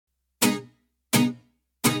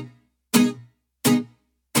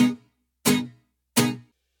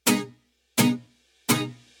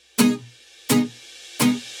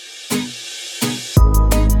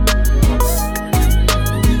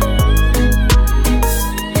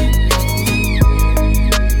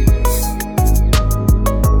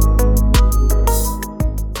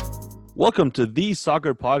Welcome to the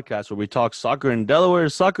Soccer Podcast, where we talk soccer in Delaware,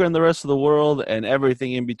 soccer in the rest of the world, and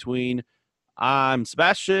everything in between. I'm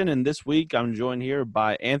Sebastian, and this week I'm joined here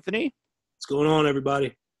by Anthony. What's going on,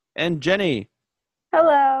 everybody? And Jenny.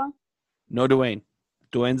 Hello. No Dwayne.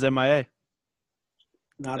 Dwayne's MIA.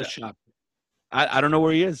 Not a shock. I don't know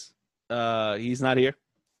where he is. He's not here.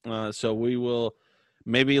 So we will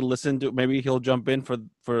maybe maybe he'll jump in for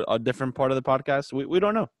a different part of the podcast. We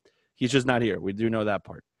don't know. He's just not here. We do know that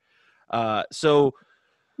part. So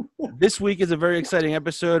this week is a very exciting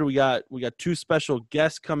episode. We got two special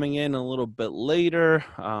guests coming in a little bit later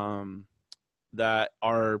that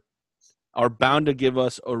are bound to give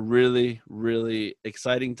us a really, really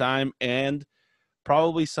exciting time and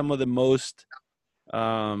probably some of the most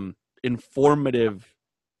informative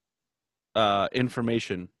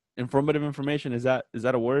information. Informative information, is that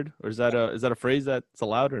a word, or is that a phrase that's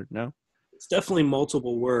allowed, or no? It's definitely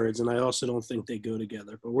multiple words, and I also don't think they go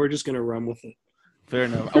together, but we're just going to run with it. Fair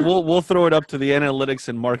enough. We'll throw it up to the analytics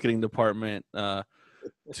and marketing department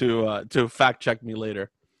to fact check me later.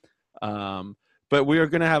 But we are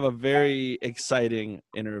going to have a very exciting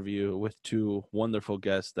interview with two wonderful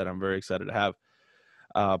guests that I'm very excited to have.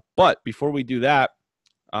 But before we do that,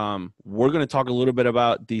 we're going to talk a little bit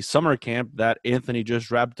about the summer camp that Anthony just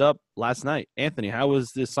wrapped up last night. Anthony, how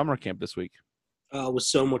was this summer camp this week? It was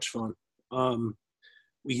so much fun.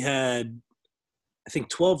 We had, I think,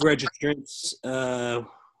 12 registrants. It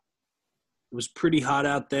was pretty hot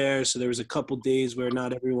out there, so there was a couple days where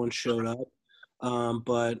not everyone showed up.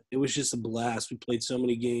 But it was just a blast. We played so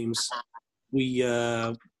many games. We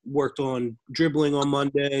worked on dribbling on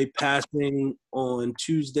Monday, passing on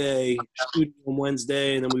Tuesday, shooting on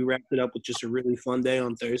Wednesday, and then we wrapped it up with just a really fun day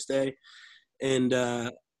on Thursday. And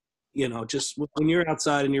just when you're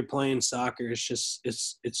outside and you're playing soccer, it's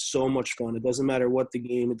so much fun. It doesn't matter what the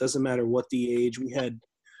game, it doesn't matter what the age. We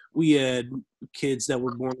had kids that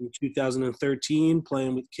were born in 2013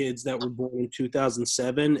 playing with kids that were born in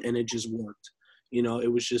 2007, and it just worked.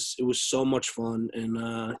 It was so much fun, and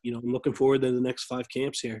I'm looking forward to the next 5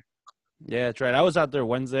 camps here. Yeah, that's right. I was out there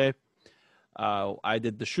Wednesday. I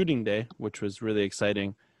did the shooting day, which was really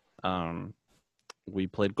exciting. We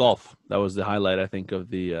played golf. That was the highlight, I think, of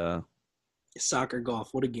the soccer golf.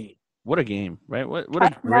 What a game! What a game, right?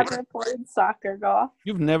 I've never played soccer golf.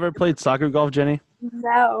 You've never played soccer golf, Jenny?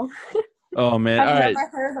 No. Oh man! I've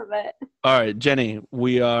never heard of it. All right, Jenny,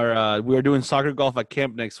 we are doing soccer golf at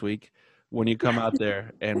camp next week. When you come out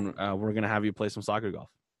there, and we're gonna have you play some soccer golf.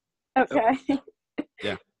 Okay.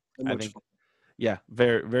 Yeah, I think. Yeah,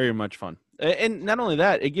 very, very much fun. And not only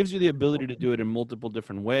that, it gives you the ability to do it in multiple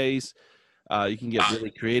different ways. You can get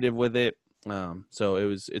really creative with it.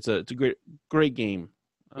 So it's a great game.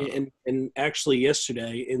 And actually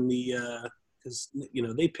yesterday in the because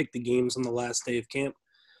they picked the games on the last day of camp.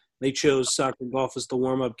 They chose soccer golf as the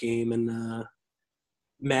warm up game, and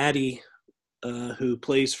Maddie, who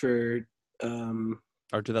plays for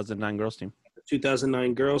our 2009 girls team.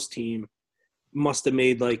 2009 girls team must have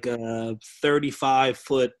made like a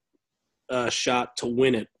 35-foot shot to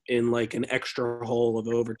win it in like an extra hole of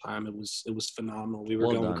overtime. It was phenomenal. We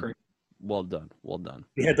were going crazy. Well done.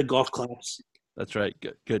 We had the golf claps. That's right.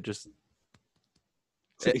 Good. Just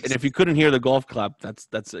and if you couldn't hear the golf clap, that's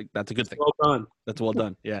a good thing. Well done. That's well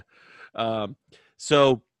done. Yeah.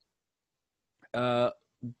 So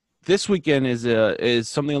this weekend is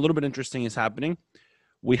something a little bit interesting is happening.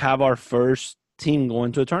 We have our first team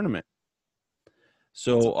going to a tournament.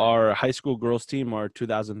 So our high school girls team, our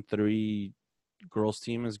 2003 girls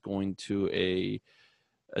team, is going to a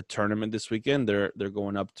tournament this weekend. They're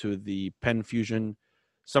going up to the Penn Fusion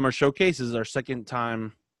Summer Showcase. This is our second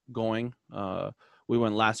time going. We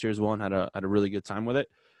went last year as well and had a really good time with it.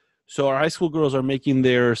 So our high school girls are making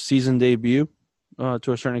their season debut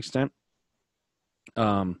to a certain extent.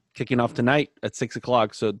 Kicking off tonight at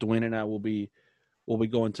 6:00. So Dwayne and I will be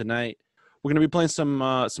going tonight. We're going to be playing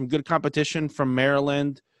some good competition from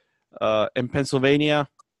Maryland and Pennsylvania.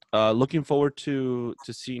 Looking forward to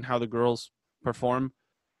seeing how the girls perform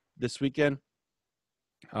this weekend.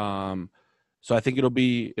 So I think it'll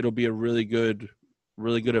be a really good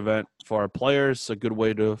event for our players. A good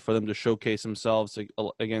way for them to showcase themselves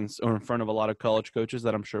against or in front of a lot of college coaches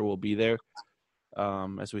that I'm sure will be there.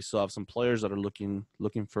 As we still have some players that are looking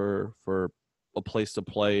for a place to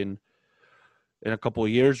play in a couple of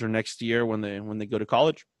years or next year when they go to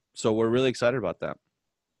college. So we're really excited about that.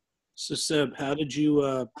 So Seb, how did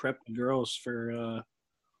you prep the girls for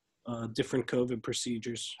different COVID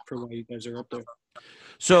procedures for while you guys are up there?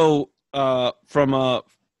 So from a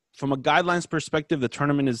guidelines perspective, the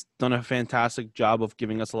tournament has done a fantastic job of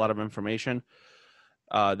giving us a lot of information.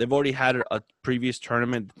 They've already had a previous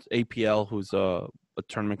tournament, APL, who's a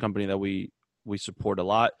tournament company that we support a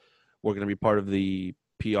lot. We're going to be part of the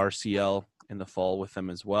PRCL in the fall with them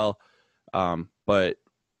as well. But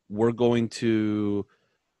we're going to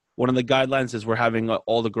 – one of the guidelines is we're having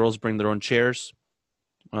all the girls bring their own chairs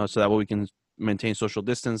so that way we can maintain social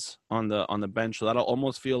distance on the bench. So that'll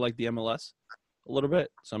almost feel like the MLS a little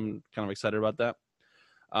bit. So I'm kind of excited about that.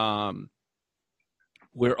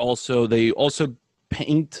 They also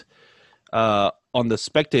paint on the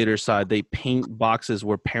spectator side, they paint boxes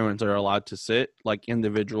where parents are allowed to sit, like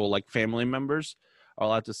individual, like family members are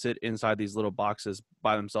allowed to sit inside these little boxes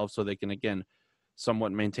by themselves so they can, again,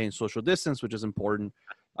 somewhat maintain social distance, which is important.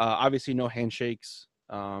 Obviously no handshakes.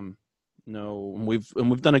 We've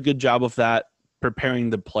done a good job of that, preparing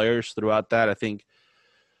the players throughout that. I think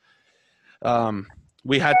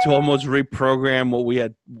we had to almost reprogram what we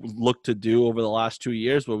had looked to do over the last 2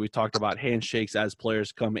 years, where we talked about handshakes as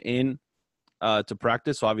players come in to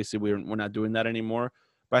practice. So obviously we're not doing that anymore.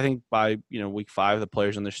 But I think by week 5, the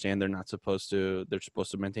players understand they're supposed to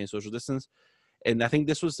maintain social distance. And I think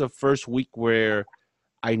this was the first week where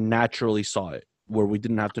I naturally saw it, where we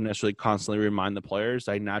didn't have to necessarily constantly remind the players.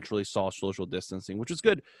 I naturally saw social distancing, which is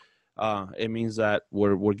good. It means that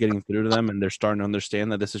we're getting through to them, and they're starting to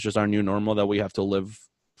understand that this is just our new normal that we have to live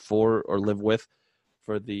for or live with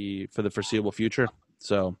for the foreseeable future.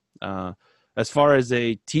 So as far as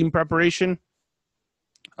a team preparation,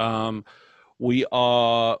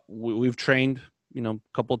 we've trained a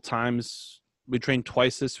couple of times. We trained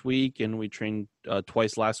twice this week, and we trained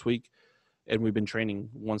twice last week, and we've been training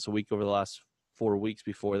once a week over the last 4 weeks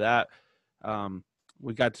before that.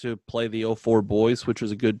 We got to play the 04 boys, which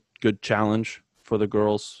was a good challenge for the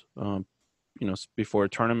girls. Before a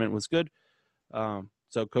tournament was good.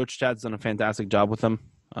 So Coach Chad's done a fantastic job with them.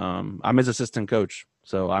 I'm his assistant coach,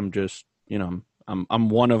 so I'm just I'm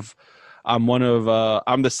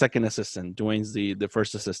the second assistant. Dwayne's the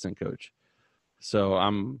first assistant coach. So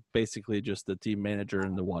I'm basically just the team manager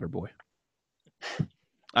and the water boy.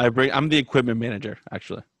 I'm the equipment manager,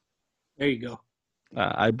 actually. There you go.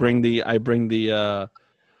 I bring the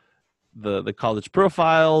college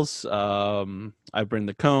profiles. I bring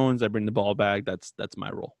the cones. I bring the ball bag. That's my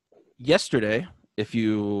role. Yesterday, if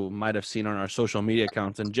you might have seen on our social media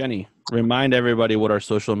accounts, and Jenny, remind everybody what our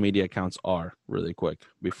social media accounts are really quick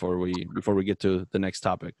before we get to the next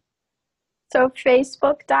topic. So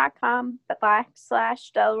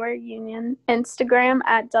Facebook.com/Delaware Union, Instagram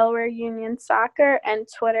 @Delaware Union Soccer, and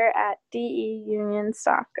Twitter @DE Union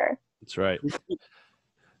Soccer. That's right.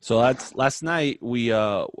 So that's last night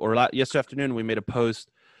yesterday afternoon we made a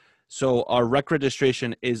post. So our rec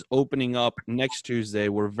registration is opening up next Tuesday.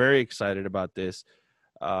 We're very excited about this.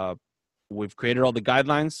 We've created all the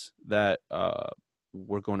guidelines that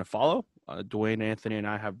we're going to follow. Dwayne, Anthony, and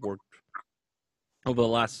I have worked over the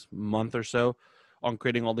last month or so on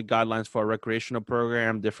creating all the guidelines for our recreational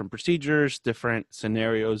program, different procedures, different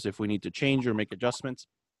scenarios if we need to change or make adjustments.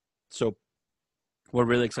 So we're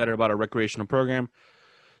really excited about our recreational program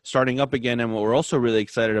starting up again. And what we're also really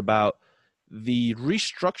excited about, the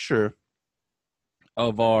restructure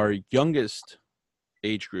of our youngest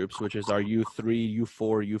age groups, which is our U3,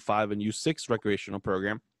 U4, U5, and U6 recreational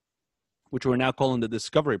program, which we're now calling the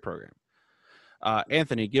Discovery Program.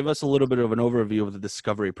 Anthony, give us a little bit of an overview of the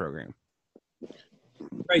Discovery Program.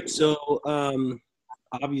 Right. So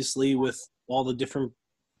obviously with all the different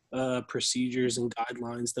procedures and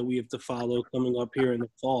guidelines that we have to follow coming up here in the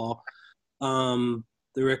fall,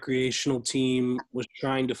 the recreational team was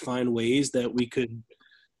trying to find ways that we could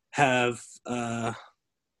have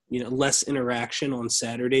less interaction on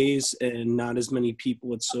Saturdays and not as many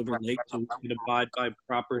people at Silver Lake, so we could abide by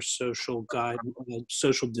proper social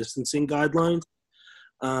distancing guidelines.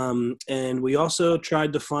 And we also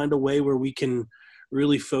tried to find a way where we can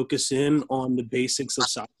really focus in on the basics of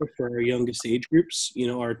soccer for our youngest age groups,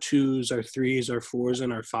 our 2s, our 3s, our 4s,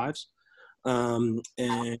 and our 5s. And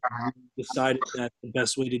we decided that the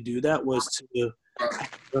best way to do that was to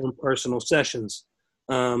have our own personal sessions.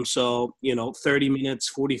 So 30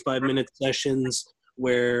 minutes, 45-minute sessions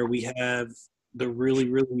where we have the really,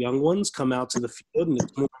 really young ones come out to the field, and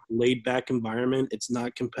it's more laid back environment. It's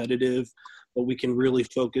not competitive, but we can really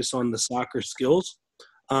focus on the soccer skills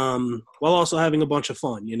while also having a bunch of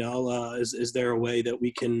fun. Is there a way that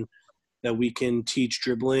we can teach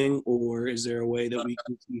dribbling, or is there a way that we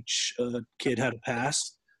can teach a kid how to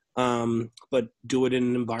pass, but do it in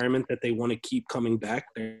an environment that they want to keep coming back?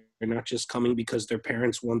 They're not just coming because their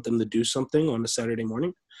parents want them to do something on a Saturday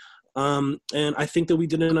morning. And I think that we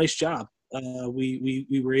did a nice job.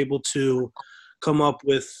 We were able to come up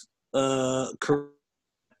with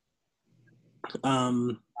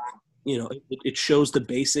It shows the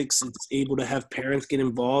basics. It's able to have parents get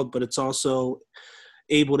involved, but it's also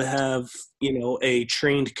able to have, a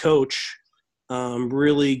trained coach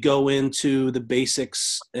really go into the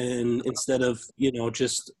basics, and instead of,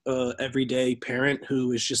 just everyday parent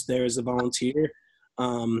who is just there as a volunteer,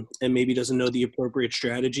 and maybe doesn't know the appropriate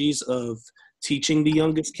strategies of teaching the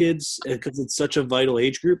youngest kids, because it's such a vital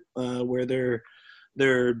age group where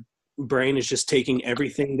their brain is just taking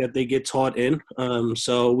everything that they get taught in.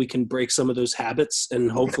 So we can break some of those habits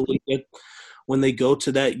and hopefully get, when they go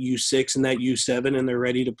to that U6 and that U7 and they're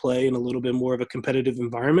ready to play in a little bit more of a competitive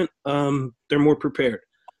environment, they're more prepared.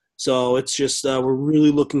 So it's just we're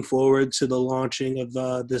really looking forward to the launching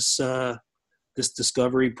of this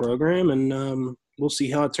Discovery program, and we'll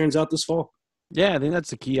see how it turns out this fall. Yeah, I think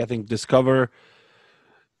that's the key. I think the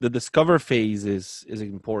discover phase is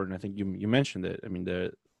important. I think you mentioned it. I mean,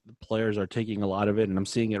 the players are taking a lot of it, and I'm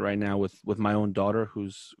seeing it right now with my own daughter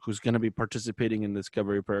who's going to be participating in the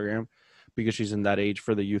Discovery program because she's in that age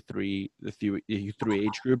for the U3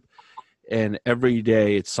 age group, and every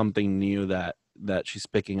day it's something new that she's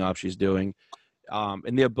picking up, she's doing,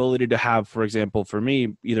 and the ability to have, for example, for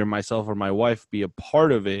me, either myself or my wife be a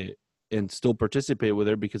part of it and still participate with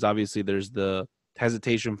her, because obviously there's the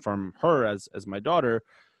hesitation from her as my daughter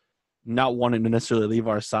not wanting to necessarily leave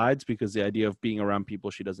our sides because the idea of being around people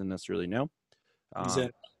she doesn't necessarily know.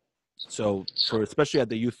 Exactly. So for especially at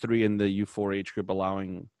the U3 and the U4 age group,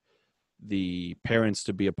 allowing the parents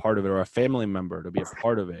to be a part of it or a family member to be a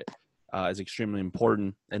part of it is extremely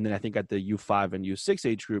important. And then I think at the U5 and U6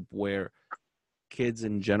 age group, where kids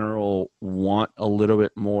in general want a little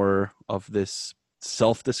bit more of this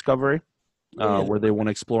self-discovery, where they want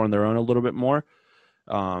to explore on their own a little bit more,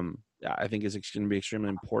 I think is going to be extremely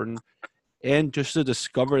important. And just to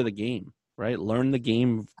discover the game, right? Learn the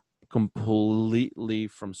game completely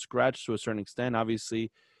from scratch to a certain extent.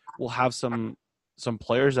 Obviously, we'll have some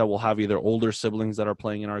players that will have either older siblings that are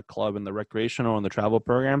playing in our club in the recreational and the travel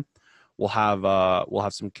program. We'll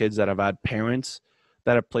have some kids that have had parents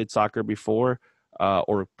that have played soccer before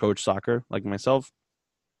or coached soccer like myself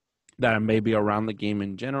that are maybe around the game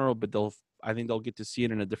in general, but I think they'll get to see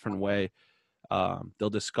it in a different way. They'll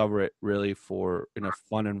discover it really in a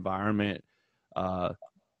fun environment.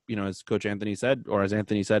 As Coach Anthony said, or as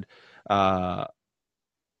Anthony said, by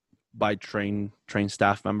trained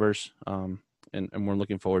staff members. And we're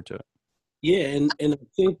looking forward to it. Yeah, and I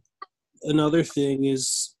think another thing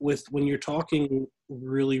is when you're talking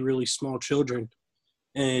really, really small children,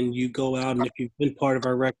 and you go out, and if you've been part of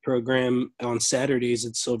our rec program on Saturdays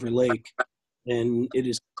at Silver Lake, and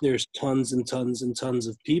there's tons and tons and tons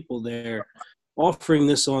of people there, offering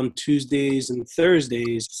this on Tuesdays and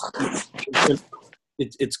Thursdays,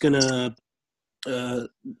 it's gonna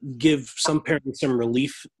give some parents some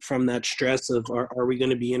relief from that stress of are we going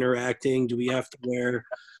to be interacting? Do we have to wear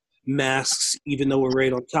masks even though we're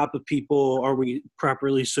right on top of people? Are we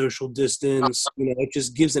properly social distance? It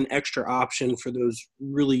just gives an extra option for those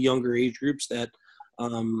really younger age groups that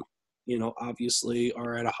obviously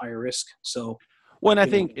are at a higher risk. So well, and I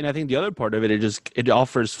think the other part of it, it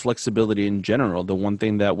offers flexibility in general. The one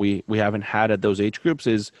thing that we haven't had at those age groups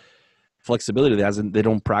is flexibility. They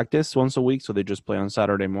don't practice once a week, so they just play on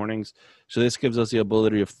Saturday mornings. So this gives us the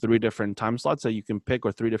ability of 3 different time slots that you can pick,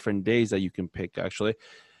 or 3 different days that you can pick, actually.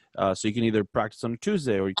 So you can either practice on a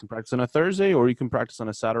Tuesday, or you can practice on a Thursday, or you can practice on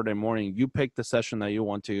a Saturday morning. You pick the session that you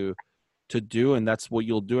want to do, and that's what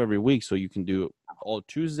you'll do every week. So you can do all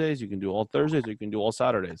Tuesdays, you can do all Thursdays, you can do all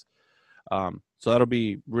Saturdays. So that'll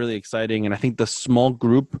be really exciting. And I think the small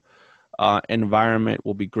group environment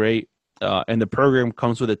will be great. And the program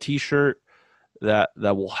comes with a T-shirt that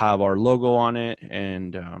will have our logo on it,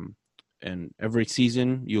 and every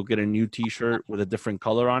season you'll get a new T-shirt with a different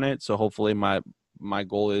color on it. So hopefully, my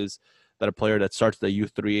goal is that a player that starts the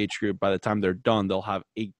U3 age group, by the time they're done, they'll have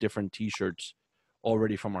 8 different T-shirts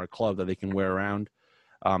already from our club that they can wear around.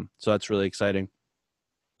 So that's really exciting.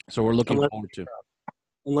 So we're looking forward to.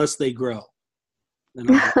 Unless they grow.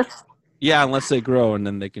 Yeah, unless they grow, and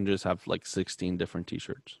then they can just have like 16 different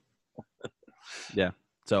T-shirts. Yeah.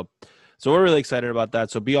 So we're really excited about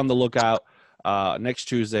that. So be on the lookout next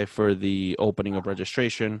Tuesday for the opening of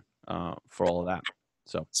registration for all of that.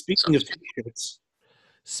 So speaking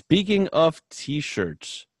of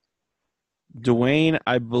T-shirts, Dwayne,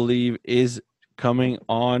 I believe, is coming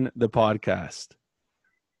on the podcast.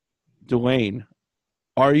 Dwayne,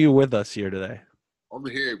 are you with us here today? I'm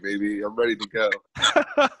here, baby. I'm ready to go.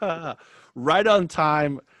 Right on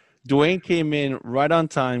time. Dwayne came in right on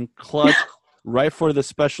time, clutch, right for the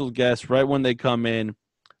special guest, right when they come in.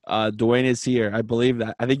 Dwayne is here. I believe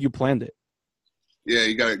that. I think you planned it. Yeah,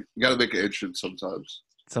 you gotta make it interesting sometimes.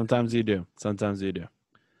 Sometimes you do. Sometimes you do.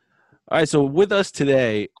 All right. So with us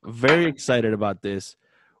today, very excited about this.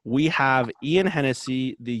 We have Ian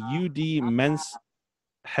Hennessy, the UD men's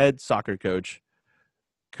head soccer coach.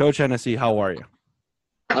 Coach Hennessy, how are you?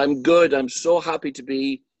 I'm good. I'm so happy to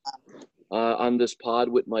be on this pod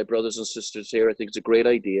with my brothers and sisters here. I think it's a great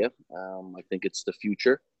idea. I think it's the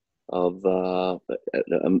future of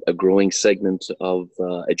a growing segment of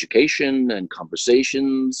education and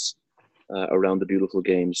conversations around the beautiful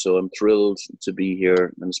game. So I'm thrilled to be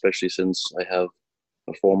here, and especially since I have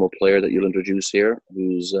a former player that you'll introduce here,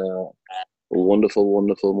 who's a wonderful,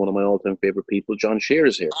 one of my all-time favorite people, John Shear,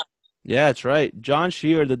 is here. Yeah, that's right. John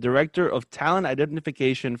Shear, the Director of Talent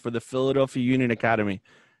Identification for the Philadelphia Union Academy.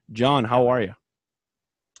 John, how are you?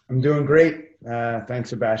 I'm doing great. Thanks,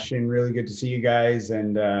 Sebastian. Really good to see you guys.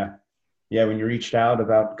 And yeah, when you reached out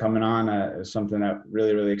about coming on, it was something that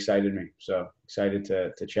really, really excited me. So excited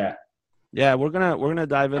to chat. Yeah, we're gonna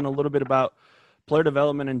dive in a little bit about player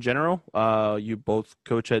development in general. You both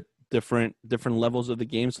coach at different levels of the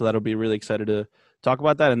game, so that'll be really excited to talk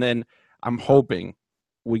about that. And then I'm hoping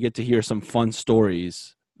we get to hear some fun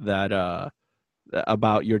stories that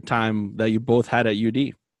about your time that you both had at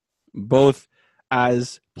UD, both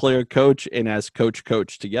as player coach and as coach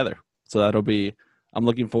together. So that'll be. I'm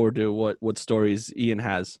looking forward to what stories Ian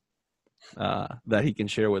has that he can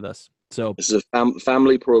share with us. So this is a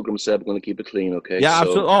family program, Seb. I'm going to keep it clean, okay? Yeah,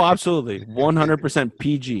 absolutely. Oh, absolutely. 100%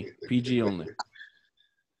 PG only.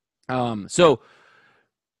 So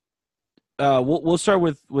we'll start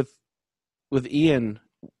with Ian.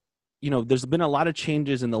 You know, there's been a lot of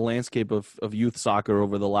changes in the landscape of youth soccer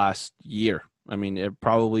over the last year. I mean,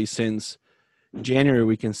 probably since January,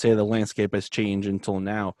 we can say the landscape has changed until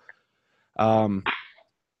now.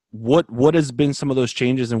 What has been some of those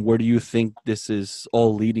changes, and where do you think this is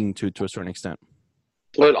all leading to a certain extent?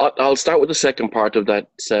 Well, I'll start with the second part of that,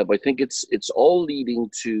 Seb. I think it's all leading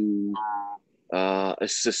to a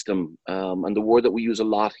system, and the word that we use a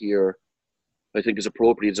lot here, I think, is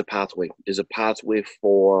appropriate. Is a pathway. Is a pathway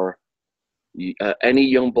for any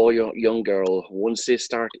young boy or young girl, once they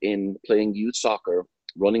start in playing youth soccer,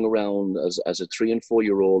 running around as a 3 and 4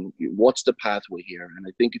 year old. What's the pathway here? And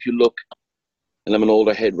I think if you look, and I'm an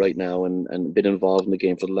older head right now, and been involved in the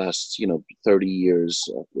game for the last 30 years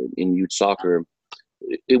in youth soccer.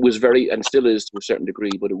 It was very, and still is to a certain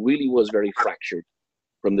degree, but it really was very fractured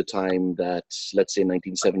from the time that, let's say,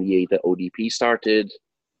 1978, that ODP started.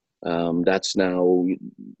 That's now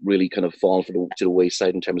really kind of fallen to the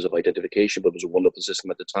wayside in terms of identification, but it was a wonderful system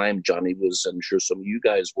at the time. Johnny was, I'm sure some of you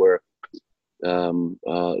guys were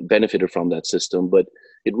benefited from that system, but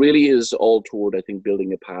it really is all toward, I think,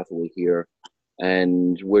 building a pathway here.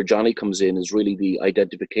 And where Johnny comes in is really the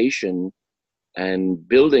identification and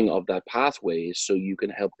building of that pathway, so you can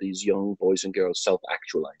help these young boys and girls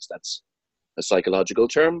self-actualize. That's a psychological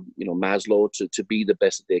term, Maslow, to be the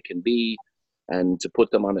best that they can be, and to put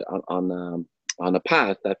them on a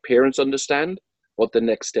path that parents understand what the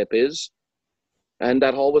next step is. And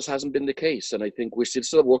that always hasn't been the case. And I think we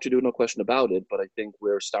still have work to do, no question about it. But I think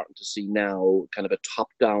we're starting to see now kind of a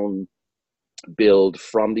top-down build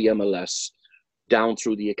from the MLS down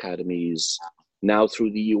through the academies, now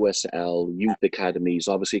through the USL, youth academies,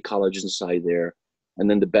 obviously colleges inside there, and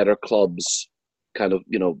then the better clubs kind of,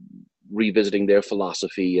 revisiting their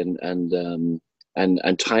philosophy and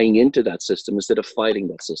tying into that system instead of fighting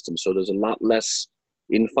that system. So there's a lot less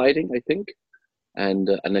infighting, I think, and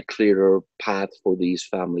a clearer path for these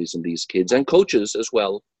families and these kids and coaches as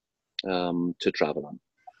well to travel on.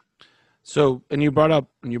 So, and you brought up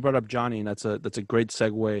Johnny, and that's a great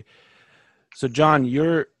segue. So, John,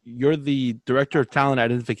 you're the Director of Talent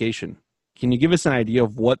Identification. Can you give us an idea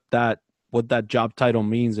of what that job title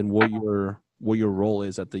means and what your role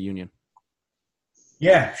is at the union?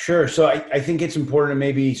 Yeah, sure. So I think it's important to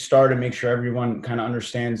maybe start and make sure everyone kind of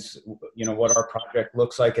understands, what our project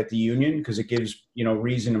looks like at the union, because it gives,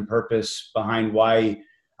 reason and purpose behind why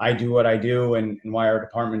I do what I do and why our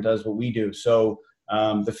department does what we do. So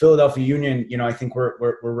the Philadelphia Union, I think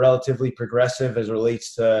we're relatively progressive as it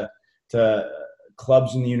relates to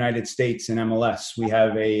clubs in the United States and MLS. We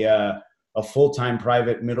have a full-time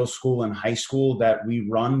private middle school and high school that we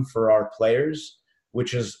run for our players,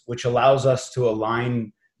 which allows us to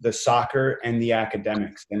align the soccer and the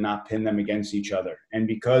academics and not pin them against each other. And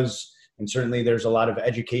certainly there's a lot of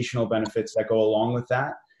educational benefits that go along with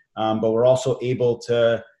that, but we're also able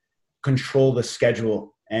to control the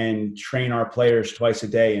schedule and train our players twice a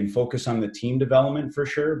day and focus on the team development for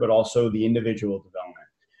sure, but also the individual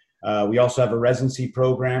development. We also have a residency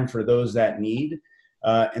program for those that need.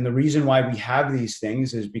 And the reason why we have these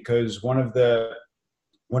things is because one of the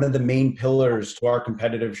one of the main pillars to our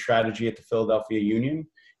competitive strategy at the Philadelphia Union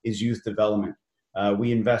is youth development.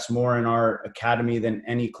 We invest more in our academy than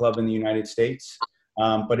any club in the United States.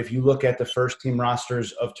 But if you look at the first team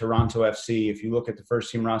rosters of Toronto FC, if you look at the first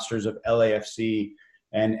team rosters of LAFC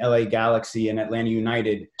and LA Galaxy and Atlanta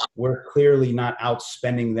United, we're clearly not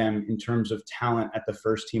outspending them in terms of talent at the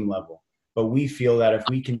first team level. But we feel that if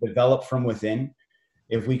we can develop from within,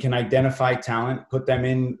 if we can identify talent, put them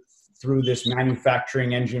in through this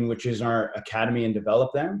manufacturing engine, which is our academy, and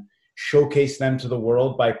develop them, showcase them to the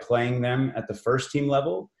world by playing them at the first team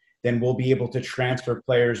level, then we'll be able to transfer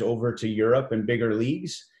players over to Europe and bigger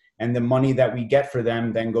leagues. And the money that we get for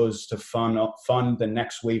them then goes to fund the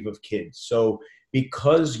next wave of kids. So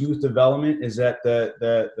because youth development is at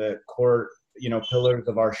the core, pillars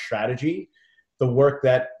of our strategy, the work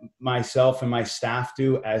that myself and my staff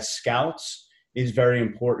do as scouts is very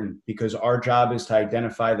important, because our job is to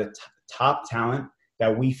identify the top talent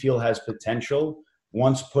that we feel has potential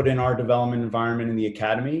once put in our development environment in the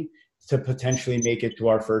academy to potentially make it to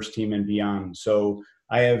our first team and beyond. So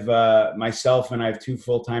I have myself, and I have two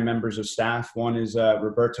full-time members of staff. One is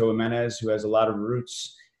Roberto Jimenez, who has a lot of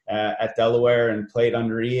roots at Delaware and played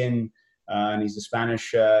under Ian. And he's a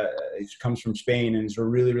Spanish, he comes from Spain, and is a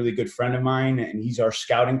really, really good friend of mine. And he's our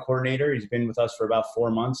scouting coordinator. He's been with us for about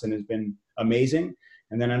 4 months and has been amazing.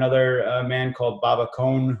 And then another man called Baba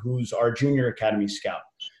Cohn, who's our junior academy scout.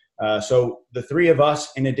 So the three of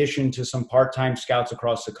us, in addition to some part-time scouts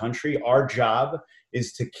across the country, our job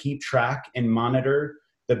is to keep track and monitor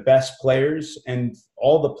the best players and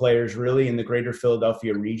all the players really in the greater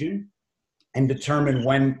Philadelphia region, and determine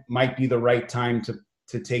when might be the right time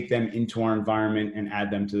to take them into our environment and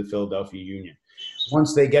add them to the Philadelphia Union.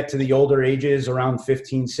 Once they get to the older ages, around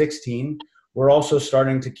 15, 16, we're also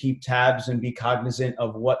starting to keep tabs and be cognizant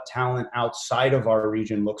of what talent outside of our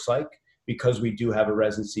region looks like, because we do have a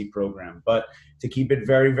residency program. But to keep it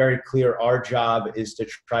very, very clear, our job is to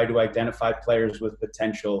try to identify players with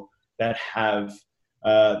potential that have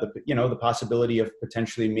the possibility of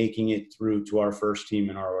potentially making it through to our first team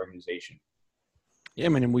in our organization. Yeah, I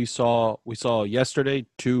mean, and we saw yesterday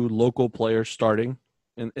 2 local players starting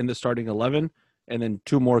in the starting 11, and then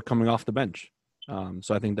 2 more coming off the bench.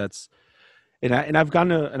 So I think that's, and I've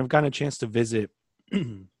gotten a chance to visit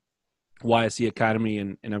YSC Academy,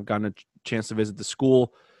 and I've gotten a chance to visit the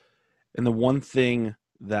school. And the one thing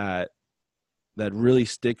that really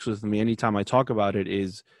sticks with me anytime I talk about it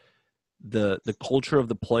is the culture of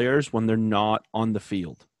the players when they're not on the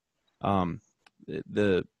field.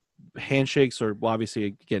 The handshakes are, well, obviously,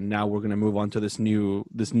 again, now we're going to move on to this new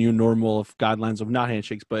normal of guidelines of not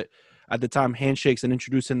handshakes, but at the time, handshakes and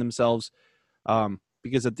introducing themselves,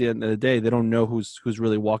 because at the end of the day, they don't know who's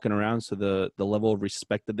really walking around. So the level of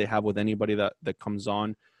respect that they have with anybody that comes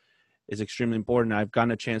on is extremely important. I've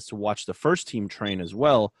gotten a chance to watch the first team train as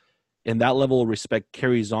well, and that level of respect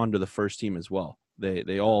carries on to the first team as well.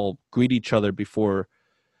 They all greet each other before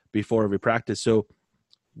every practice. So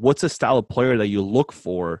what's a style of player that you look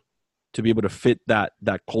for to be able to fit that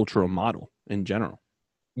cultural model in general?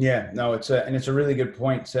 Yeah, no, it's a really good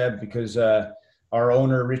point, Seb, because our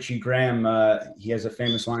owner, Richie Graham, he has a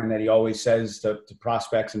famous line that he always says to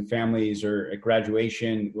prospects and families or at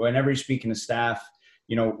graduation, whenever he's speaking to staff,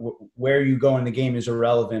 where you go in the game is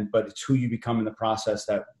irrelevant, but it's who you become in the process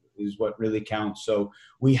that is what really counts. So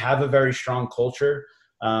we have a very strong culture.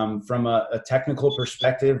 From a technical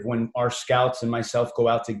perspective, when our scouts and myself go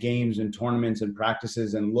out to games and tournaments and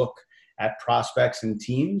practices and look at prospects and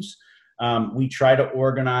teams, we try to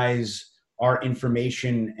organize our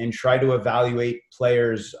information and try to evaluate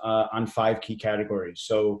players on 5 key categories.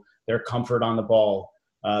 So their comfort on the ball,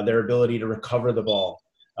 their ability to recover the ball,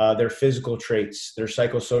 their physical traits, their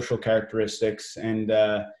psychosocial characteristics, and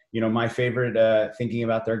my favorite, thinking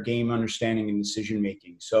about their game understanding and decision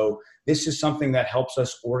making. So this is something that helps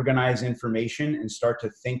us organize information and start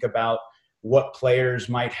to think about what players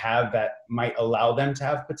might have that might allow them to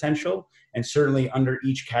have potential. And certainly under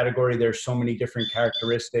each category, there's so many different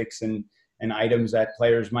characteristics and items that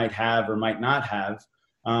players might have or might not have.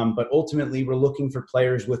 But ultimately, we're looking for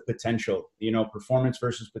players with potential. Performance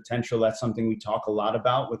versus potential, that's something we talk a lot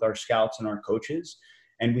about with our scouts and our coaches.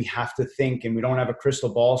 And we have to think, and we don't have a crystal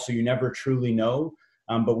ball, so you never truly know.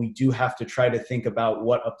 But we do have to try to think about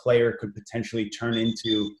what a player could potentially turn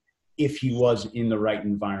into if he was in the right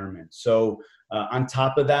environment. So on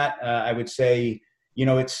top of that, I would say,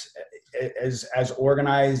 it's as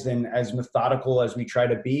organized and as methodical as we try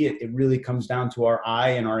to be, it really comes down to our eye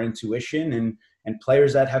and our intuition and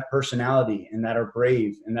players that have personality and that are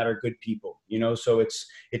brave and that are good people, So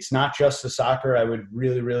it's not just the soccer. I would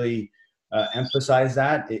really, really emphasize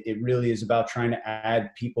that. It really is about trying to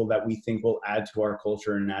add people that we think will add to our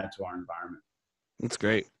culture and add to our environment. That's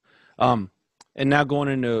great. And now going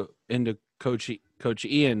into Coach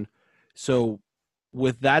Ian. So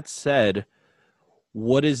with that said,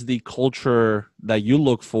 what is the culture that you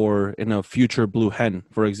look for in a future Blue Hen,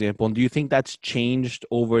 for example? And do you think that's changed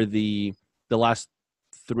over the last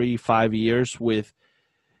 3-5 years with,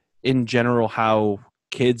 in general, how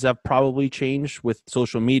kids have probably changed with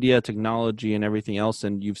social media, technology, and everything else?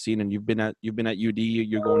 And you've seen, and you've been at UD.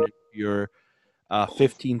 You're going to your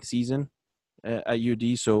 15th season at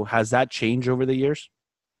UD. So has that changed over the years?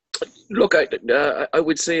 Look, I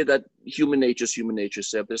would say that human nature is human nature,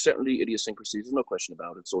 Seb. There's certainly idiosyncrasies, there's no question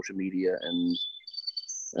about it. Social media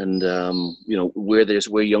and you know,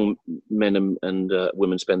 where young men and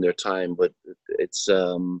women spend their time, but it's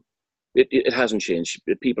it hasn't changed.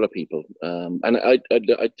 People are people, and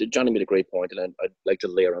Johnny made a great point, and I'd like to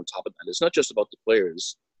layer on top of that. It's not just about the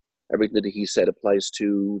players. Everything that he said applies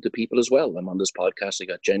to the people as well. I'm on this podcast. You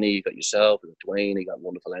got Jenny, you got yourself, you got Dwayne, you got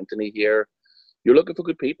wonderful Anthony here. You're looking for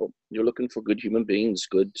good people. You're looking for good human beings,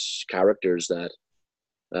 good characters that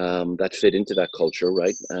that fit into that culture,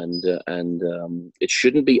 right? And it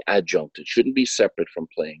shouldn't be adjunct. It shouldn't be separate from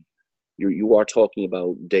playing. You are talking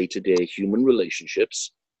about day-to-day human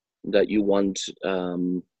relationships that you want.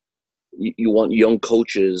 You want young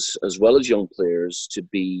coaches as well as young players to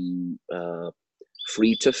be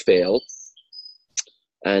free to fail,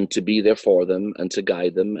 and to be there for them and to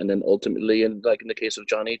guide them, and then ultimately, and like in the case of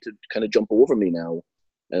Johnny, to kind of jump over me now,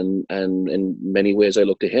 and in many ways I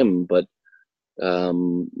look to him, but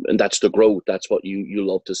and that's the growth. That's what you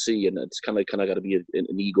love to see, and it's kind of got to be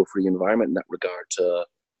an ego-free environment in that regard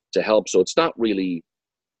to help. So it's not really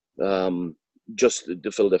just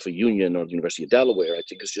the Philadelphia Union or the University of Delaware. I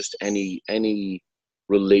think it's just any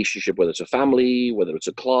relationship, whether it's a family, whether it's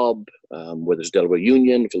a club, whether it's Delaware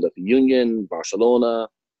Union, Philadelphia Union, Barcelona.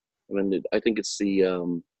 I mean, I think it's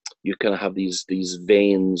you kind of have these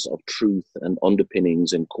veins of truth and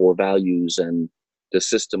underpinnings and core values and the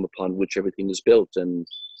system upon which everything is built, and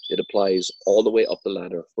it applies all the way up the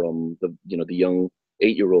ladder from the young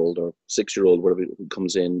 8-year-old or 6-year-old, whatever who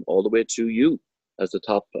comes in, all the way to you as the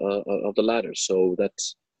top of the ladder. So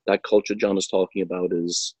that culture John is talking about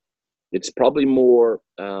it's probably more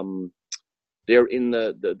they're in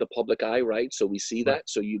the public eye, right? So we see that.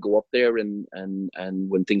 So you go up there and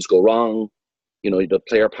when things go wrong, you know, the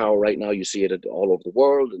player power right now, you see it all over the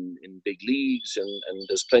world and in big leagues, and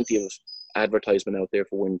there's plenty of advertisement out there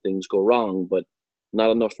for when things go wrong, but not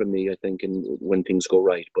enough for me, I think, in when things go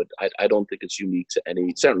right. But I don't think it's unique to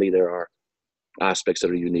any. Certainly there are aspects that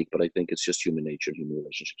are unique, but I think it's just human nature, human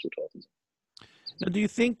relationships we're talking about. Now, do you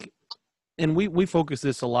think, and we focus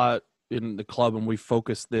this a lot in the club, and we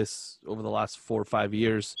focused this over the last 4 or 5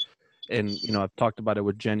 years, and you know, I've talked about it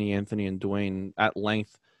with Jenny, Anthony, and Dwayne at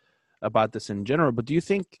length about this in general, but do you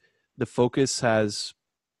think the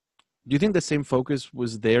same focus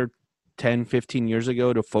was there 10, 15 years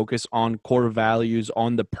ago to focus on core values,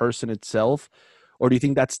 on the person itself? Or do you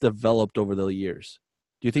think that's developed over the years?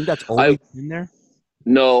 Do you think that's always been there?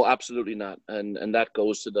 No, absolutely not. And that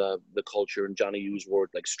goes to the culture, and Johnny used word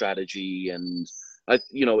like strategy. And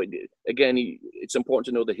again, it's important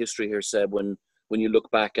to know the history here, Seb, when you look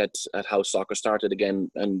back at how soccer started again,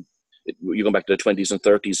 and you go back to the 20s and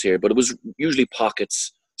 30s here, but it was usually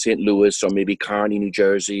pockets, St. Louis or maybe Kearney, New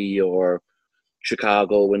Jersey, or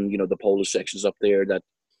Chicago, and the Polish sections up there, that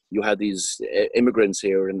you had these immigrants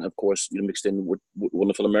here, and of course mixed in with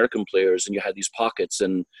wonderful American players, and you had these pockets,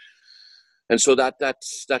 and so that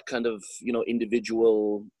kind of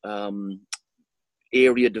individual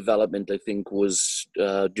area development, I think, was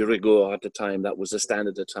de rigueur at the time. That was the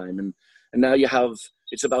standard at the time, and now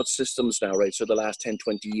it's about systems now, right? So the last 10,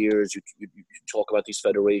 20 years, you talk about these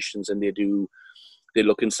federations, and they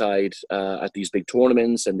look inside at these big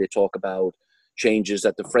tournaments, and they talk about changes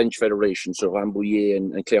at the French Federation, so Rambouillet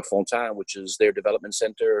and Clairefontaine, which is their development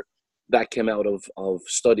center, that came out of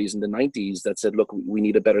studies in the 90s that said, look, we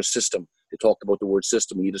need a better system. They talked about the word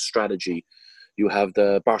system. We need a strategy. You have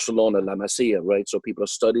the Barcelona, La Masia, right? So people are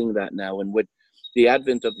studying that now. And with the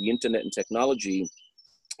advent of the internet and technology,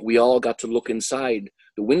 we all got to look inside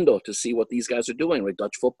the window to see what these guys are doing, right?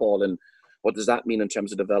 Dutch football, and what does that mean in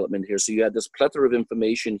terms of development here? So you had this plethora of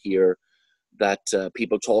information here that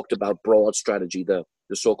people talked about broad strategy, the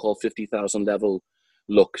so-called 50,000 level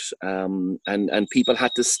looks, and people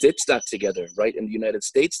had to stitch that together, right? In the United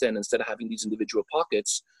States then, instead of having these individual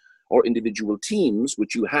pockets or individual teams,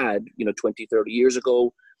 which you had 20, 30 years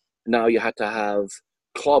ago, now you had to have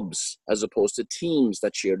clubs as opposed to teams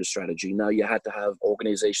that shared the strategy. Now you had to have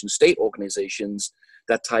organizations, state organizations,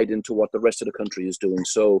 that tied into what the rest of the country is doing.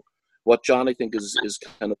 So what John, I think, is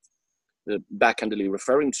kind of backhandedly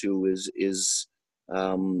referring to is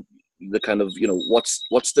the kind of,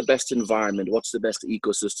 what's the best environment, what's the best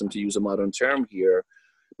ecosystem, to use a modern term here.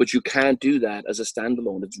 But you can't do that as a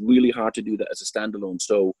standalone. It's really hard to do that as a standalone.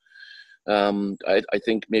 So I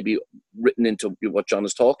think maybe written into what John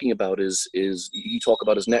is talking about is you talk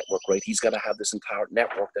about his network, right? He's got to have this entire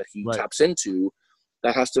network that he taps into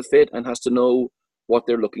that has to fit and has to know what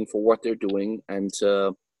they're looking for, what they're doing, and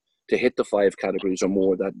to hit the 5 categories or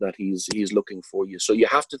more that he's looking for you. So you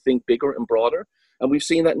have to think bigger and broader. And we've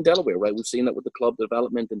seen that in Delaware, right? We've seen that with the club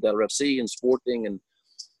development in Delaware FC and Sporting, and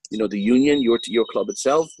the union. Your club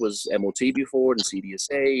itself was MOT before, and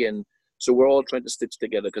CDSA, and so we're all trying to stitch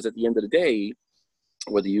together, because at the end of the day,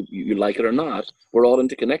 whether you like it or not, we're all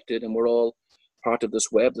interconnected and we're all part of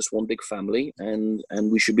this web, this one big family, and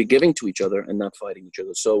we should be giving to each other and not fighting each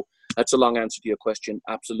other. So that's a long answer to your question.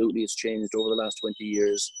 Absolutely, it's changed over the last 20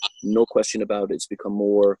 years. No question about it. It's become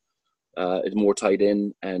more tied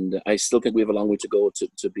in, and I still think we have a long way to go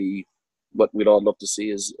to be what we'd all love to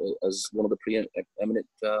see as one of the preeminent,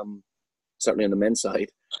 certainly on the men's side.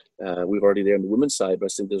 We've already there on the women's side, but I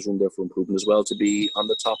think there's room there for improvement as well to be on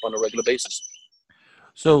the top on a regular basis.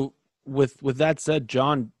 So with that said,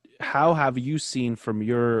 John, how have you seen from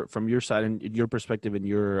your side and your perspective and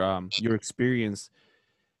your experience,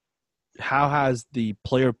 how has the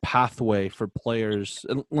player pathway for players,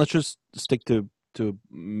 and let's just stick to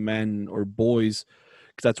men or boys,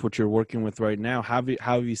 because that's what you're working with right now. How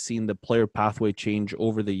have you seen the player pathway change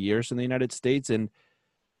over the years in the United States, and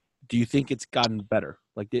do you think it's gotten better?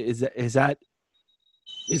 Like, is there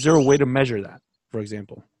a way to measure that, for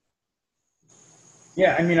example?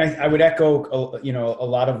 Yeah, I mean, I would echo, a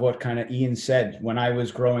lot of what kind of Ian said. When I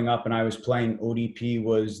was growing up and I was playing, ODP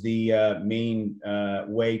was the main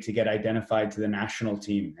way to get identified to the national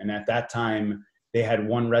team. And at that time, they had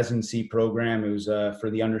one residency program. It was for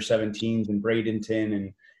the under-17s in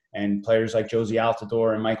Bradenton, and players like Josie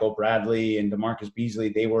Altidore and Michael Bradley and DeMarcus Beasley,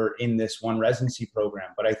 they were in this one residency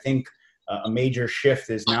program. But I think a major shift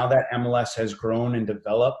is now that MLS has grown and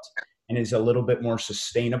developed and is a little bit more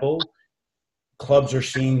sustainable, clubs are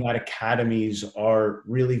seeing that academies are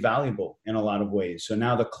really valuable in a lot of ways. So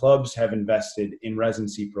now the clubs have invested in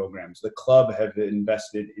residency programs. The club have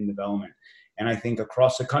invested in development. And I think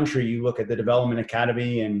across the country, you look at the Development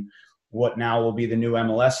Academy and what now will be the new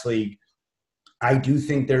MLS League, I do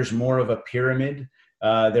think there's more of a pyramid.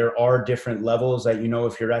 There are different levels that,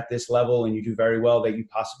 if you're at this level and you do very well, that you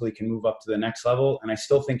possibly can move up to the next level. And I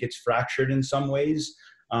still think it's fractured in some ways,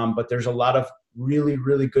 but there's a lot of really,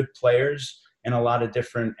 really good players and a lot of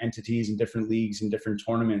different entities and different leagues and different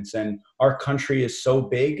tournaments. And our country is so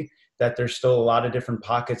big that there's still a lot of different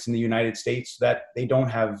pockets in the United States that they don't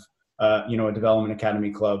have a development academy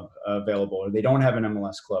club available, or they don't have an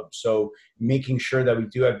MLS club. So making sure that we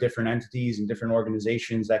do have different entities and different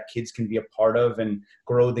organizations that kids can be a part of and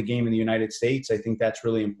grow the game in the United States, I think that's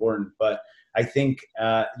really important. But I think,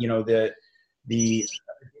 the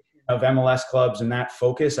of MLS clubs and that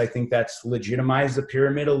focus, I think that's legitimized the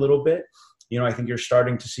pyramid a little bit. I think you're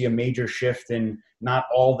starting to see a major shift in not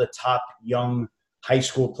all the top young high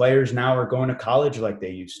school players now are going to college like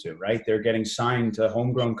they used to, right? They're getting signed to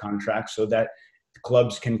homegrown contracts so that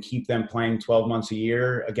clubs can keep them playing 12 months a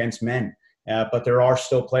year against men. But there are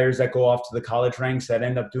still players that go off to the college ranks that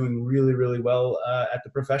end up doing really, really well at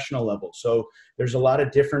the professional level. So there's a lot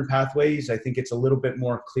of different pathways. I think it's a little bit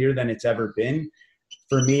more clear than it's ever been.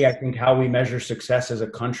 For me, I think how we measure success as a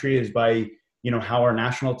country is by how our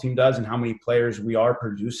national team does and how many players we are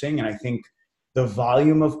producing. And I think the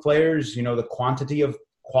volume of players, the quantity of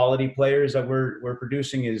quality players that we're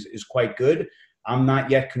producing is quite good. I'm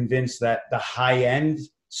not yet convinced that the high end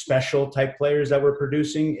special type players that we're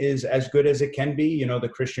producing is as good as it can be. The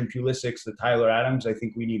Christian Pulisics, the Tyler Adams, I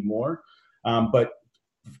think we need more. But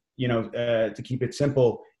to keep it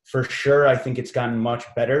simple, for sure, I think it's gotten much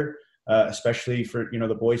better, especially for,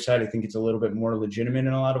 the boys side. I think it's a little bit more legitimate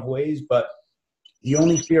in a lot of ways, but the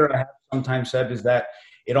only fear I have sometimes, Seb, is that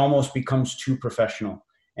it almost becomes too professional.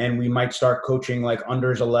 And we might start coaching like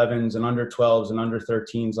unders 11s and under 12s and under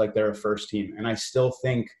 13s like they're a first team. And I still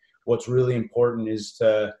think what's really important is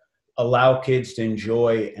to allow kids to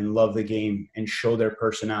enjoy and love the game and show their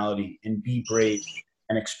personality and be brave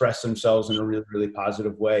and express themselves in a really, really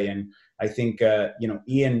positive way. And I think,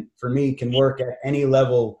 Ian, for me, can work at any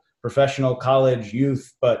level, professional, college,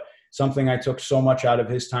 youth, but something I took so much out of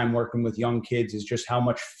his time working with young kids is just how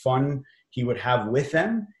much fun he would have with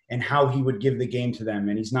them and how he would give the game to them.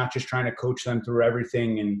 And he's not just trying to coach them through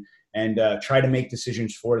everything and try to make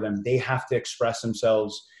decisions for them. They have to express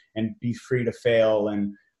themselves and be free to fail.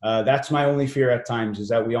 And that's my only fear at times, is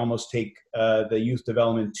that we almost take the youth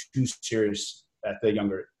development too serious at the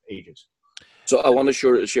younger ages. So I want to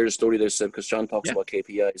share a story there, Seb, because John talks about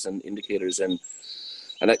KPIs and indicators, and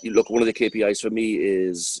look, one of the KPIs for me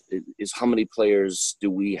is how many players do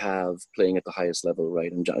we have playing at the highest level,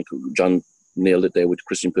 right? And John nailed it there with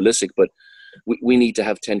Christian Pulisic, but we need to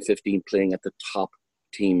have 10, 15 playing at the top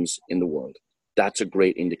teams in the world. That's a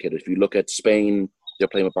great indicator. If you look at Spain, they're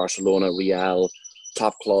playing with Barcelona, Real,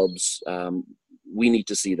 top clubs. We need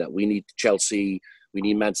to see that. We need Chelsea. We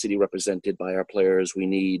need Man City represented by our players. We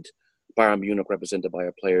need Bayern Munich represented by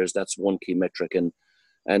our players. That's one key metric. And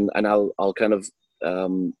I'll kind of,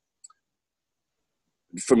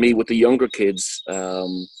 for me, with the younger kids,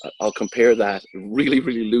 I'll compare that really,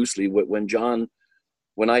 really loosely with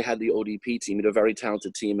when I had the ODP team. We had a very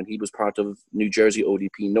talented team, and he was part of New Jersey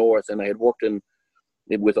ODP North, and I had worked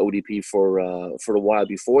with ODP for a while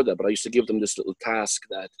before that. But I used to give them this little task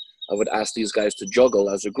that I would ask these guys to juggle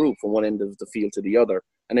as a group from one end of the field to the other,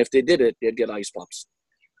 and if they did it, they'd get ice pops.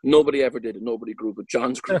 Nobody ever did it. Nobody grew, but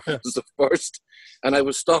John's group was the first. And I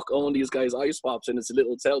was stuck on these guys' ice pops, and it's a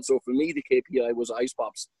little tell. So for me, the KPI was ice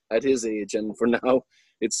pops at his age, and for now,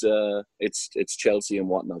 it's Chelsea and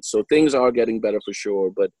whatnot. So things are getting better for sure.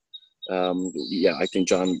 But I think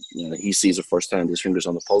John, he sees it firsthand. His fingers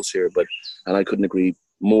on the pulse here. And I couldn't agree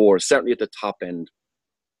more. Certainly at the top end,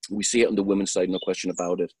 we see it on the women's side, no question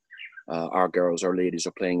about it. Our girls, our ladies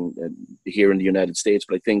are playing here in the United States,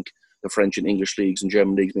 but I think the French and English leagues and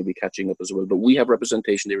German leagues may be catching up as well. But we have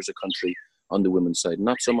representation there as a country on the women's side,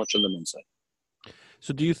 not so much on the men's side.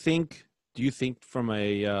 So do you think from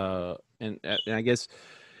and I guess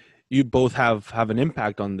you both have an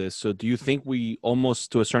impact on this. So do you think we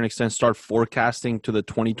almost, to a certain extent, start forecasting to the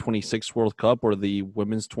 2026 World Cup or the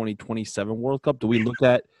women's 2027 World Cup? Do we look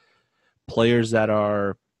at players that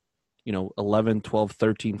are 11, 12,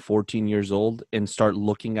 13, 14 years old and start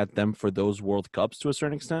looking at them for those World Cups to a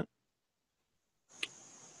certain extent?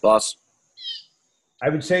 Boss? I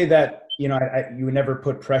would say that, you would never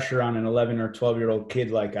put pressure on an 11 or 12-year-old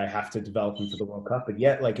kid like I have to develop them for the World Cup. But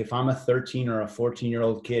yet, like if I'm a 13 or a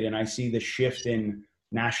 14-year-old kid and I see the shift in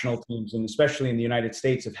national teams, and especially in the United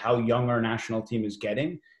States, of how young our national team is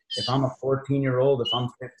getting, if I'm a 14-year-old, if I'm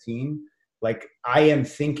 15, like I am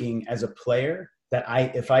thinking as a player that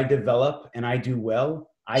if I develop and I do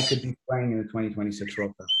well, I could be playing in the 2026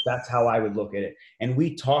 World Cup. That's how I would look at it. And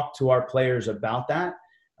we talk to our players about that,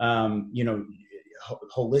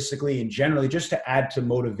 holistically and generally, just to add to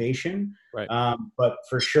motivation. Right. But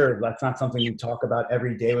for sure, that's not something we talk about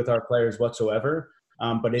every day with our players whatsoever.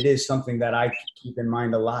 But it is something that I keep in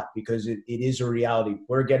mind a lot, because it is a reality.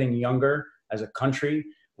 We're getting younger as a country.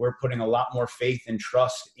 We're putting a lot more faith and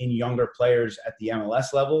trust in younger players at the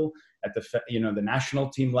MLS level, at the national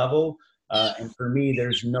team level. And for me,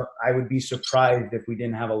 I would be surprised if we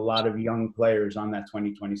didn't have a lot of young players on that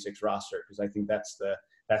 2026 roster, because I think that's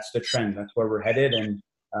the trend. That's where we're headed. And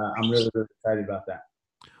I'm really, really excited about that.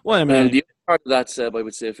 Well, I mean, the other part of that, Seb, I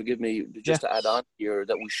would say, forgive me, just to add on here,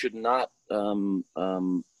 that we should not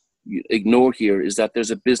ignore here is that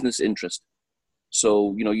there's a business interest.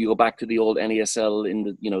 So, you go back to the old NASL in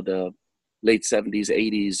the late 70s,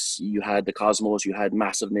 80s, you had the Cosmos, you had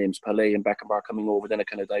massive names, Pelé and Beckenbauer coming over, then it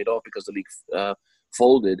kind of died off because the league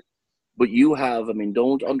folded. But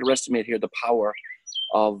don't underestimate here the power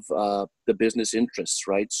of the business interests,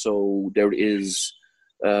 right? So there is,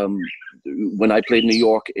 when I played New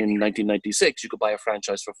York in 1996, you could buy a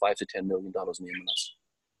franchise for $5 to $10 million in the MLS.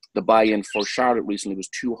 The buy-in for Charlotte recently was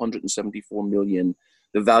 $274 million.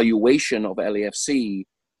 The valuation of LAFC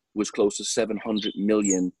was close to $700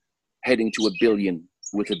 million, heading to $1 billion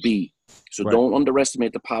with a B. So right. Don't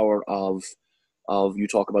underestimate the power of you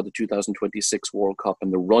talk about the 2026 World Cup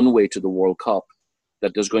and the runway to the World Cup,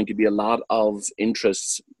 that there's going to be a lot of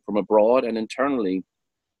interests from abroad and internally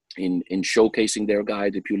in showcasing their guy,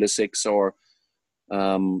 the Pulisics or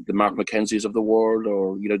the Mark McKenzies of the world,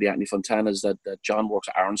 or the Anthony Fontanas that John works,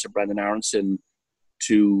 Brandon Aronson,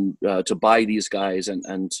 to buy these guys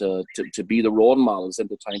and to be the role models. And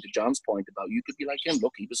to tie into John's point about, you could be like him.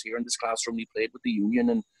 Look, he was here in this classroom, he played with the Union,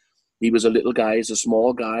 and he was a little guy, he's a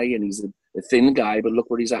small guy, and he's a thin guy, but look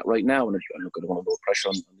where he's at right now. And I don't want to put pressure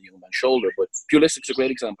on the young man's shoulder, but Pulisic's a great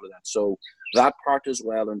example of that. So that part as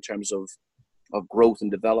well, in terms of growth and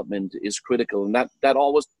development, is critical. And that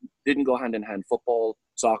always didn't go hand in hand. Football,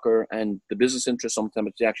 soccer, and the business interests,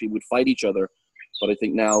 sometimes they actually would fight each other. But I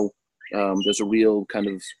think now there's a real kind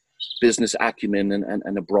of business acumen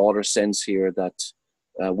and a broader sense here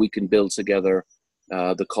that we can build together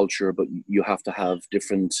the culture, but you have to have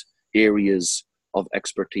different areas of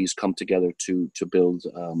expertise come together to build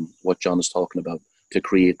what John is talking about, to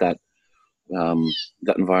create that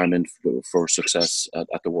environment for success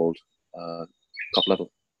at the World Cup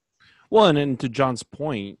level. Well, and then to John's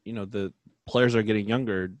point, the players are getting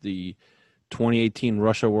younger. The 2018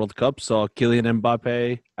 Russia World Cup saw Kylian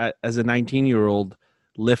Mbappe as a 19-year-old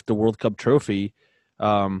lift the World Cup trophy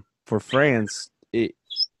for France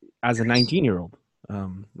as a 19-year-old.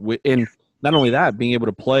 And not only that, being able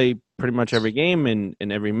to play pretty much every game and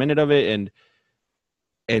every minute of it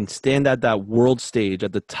and stand at that world stage,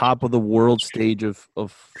 at the top of the world stage of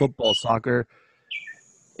football, soccer,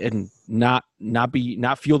 and not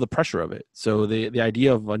feel the pressure of it. So the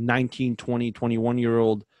idea of a 19, 20,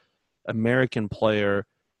 21-year-old American player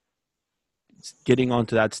getting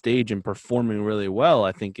onto that stage and performing really well,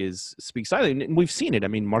 I think speaks highly. And we've seen it. I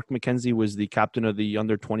mean, Mark McKenzie was the captain of the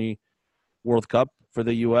under-20 World Cup for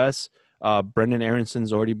the U.S. Brendan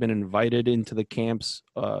Aronson's already been invited into the camps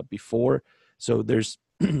before. So there's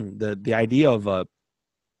the idea of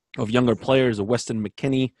younger players, of Weston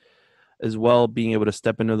McKennie as well, being able to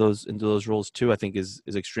step into those roles too, I think is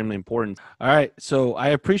extremely important. All right, so I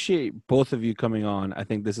appreciate both of you coming on. I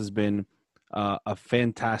think this has been a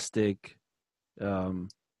fantastic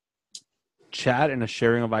chat and a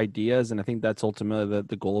sharing of ideas, and I think that's ultimately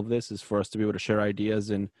the goal of this, is for us to be able to share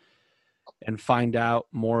ideas and find out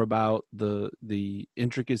more about the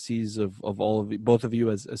intricacies of all of you, both of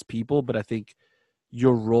you as people, but I think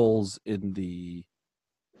your roles in the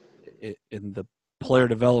player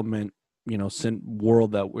development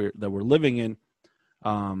world that we're living in,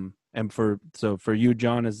 and for you,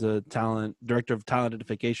 John, as the director of talent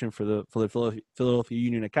identification for the Philadelphia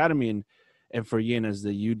Union Academy, and for Yin as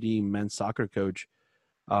the UD men's soccer coach,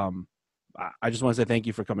 I just want to say thank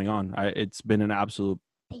you for coming on. It's been an absolute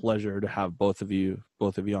pleasure to have both of you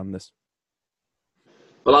on this.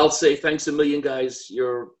 Well, I'll say thanks a million, guys.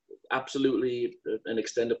 You're absolutely an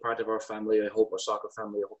extended part of our family. I hope our soccer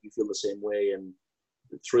family, I hope you feel the same way, and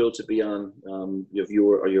thrilled to be on. Your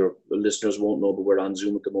viewer or your listeners won't know, but we're on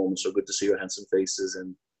Zoom at the moment, so good to see your handsome faces,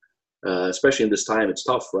 and especially in this time, it's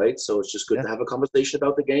tough, right? So it's just good to have a conversation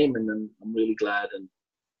about the game, and I'm really glad and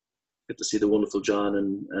good to see the wonderful John,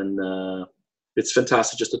 and it's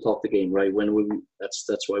fantastic just to talk the game, right?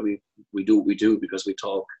 That's why we do what we do, because we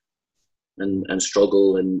talk and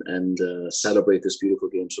struggle and celebrate this beautiful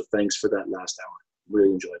game. So thanks for that last hour. Really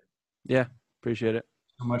enjoyed it. Yeah, appreciate it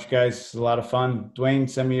so much, guys. It's a lot of fun. Dwayne,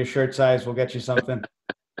 send me your shirt size. We'll get you something.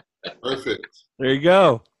 Perfect. There you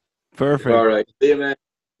go. Perfect. All right. See you, man.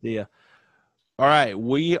 See ya. All right,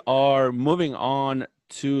 we are moving on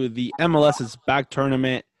to the MLS's back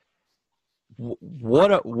tournament.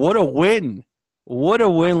 What a win! What a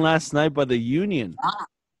win last night by the Union.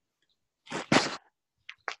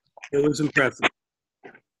 It was impressive.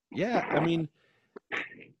 Yeah, I mean,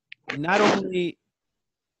 not only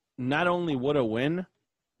what a win,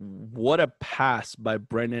 what a pass by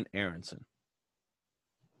Brendan Aronson.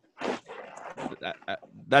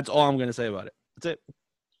 That's all I'm going to say about it. That's it.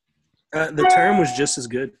 The term was just as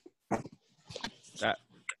good.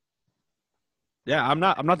 Yeah, I'm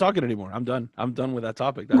not talking anymore. I'm done. I'm done with that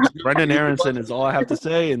topic. That's Brendan Aronson is all I have to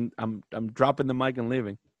say, and I'm dropping the mic and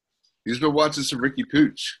leaving. He's been watching some Ricky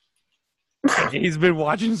Pooch. He's been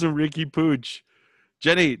watching some Ricky Pooch.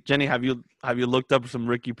 Jenny, have you looked up some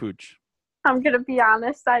Ricky Pooch? I'm gonna be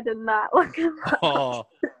honest, I did not look at that. Oh,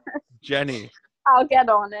 Jenny. I'll get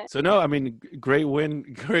on it. So no, I mean, great win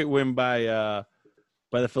by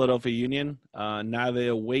the Philadelphia Union. Now they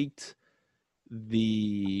await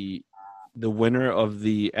the winner of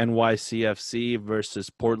the NYCFC versus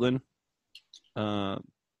Portland, the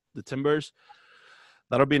Timbers.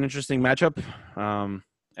 That'll be an interesting matchup.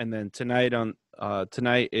 And then tonight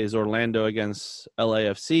is Orlando against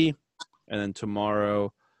LAFC, and then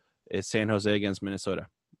tomorrow is San Jose against Minnesota.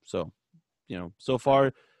 So, so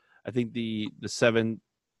far, I think the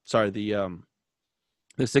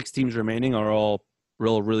 6 teams remaining are all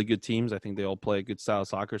really good teams. I think they all play a good style of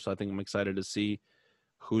soccer. So I think I'm excited to see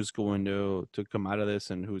who's going to come out of this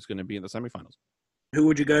and who's going to be in the semifinals. Who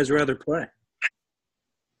would you guys rather play?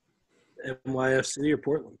 NYFC or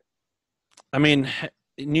Portland? I mean,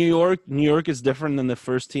 New York is different than the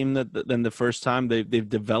first team than the first time they've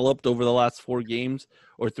developed over the last 4 games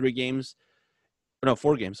or 3 games. No,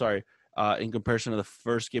 4 games, sorry. In comparison to the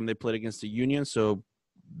first game they played against the Union. So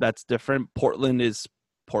that's different. Portland is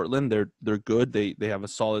Portland. They're good. They have a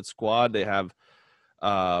solid squad. They have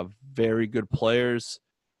very good players.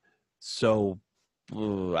 So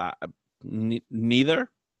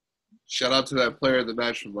neither. Shout out to that player of the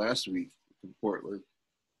match from last week from Portland.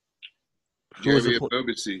 Jeremy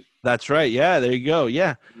Ebobisi. That's right. Yeah, there you go.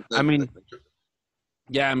 Yeah. I mean,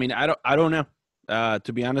 Yeah, I mean, I don't know.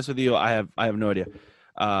 To be honest with you, I have no idea.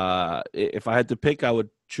 If I had to pick, I would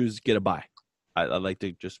choose get a bye. I'd like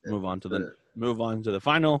to just move on to the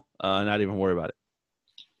final, not even worry about it.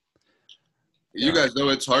 You guys know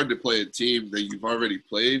it's hard to play a team that you've already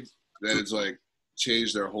played that is like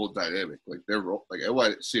changed their whole dynamic. Like they're like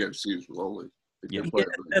NYCFC is rolling. Like, Yeah. really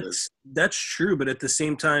good. That's true, but at the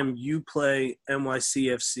same time, you play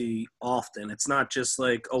NYCFC often. It's not just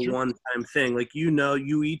like a one-time thing. Like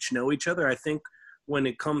you each know each other. I think when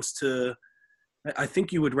it comes to, I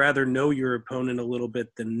think you would rather know your opponent a little bit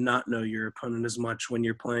than not know your opponent as much when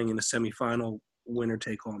you're playing in a semifinal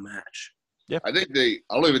winner-take-all match. I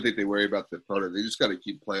don't even think they worry about the opponent. They just got to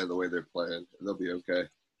keep playing the way they're playing, and they'll be okay.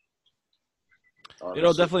 Honestly.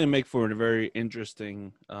 It'll definitely make for a very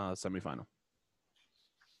interesting semifinal.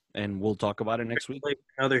 And we'll talk about it next week.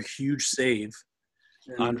 Another huge save.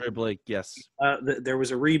 Andre Blake, yes. There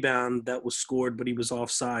was a rebound that was scored, but he was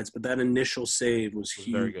offsides. But that initial save was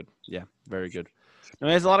huge. Very good. Yeah, very good. No,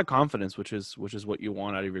 he has a lot of confidence, which is what you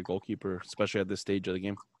want out of your goalkeeper, especially at this stage of the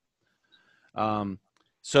game.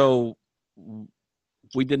 So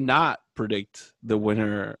we did not predict the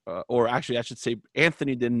winner, or actually, I should say,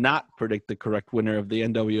 Anthony did not predict the correct winner of the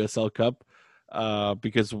NWSL Cup,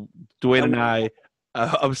 because Dwayne and I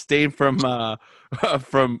abstained from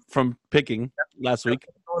picking last week.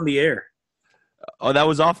 On the air. Oh, that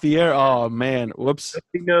was off the air. Oh man, whoops.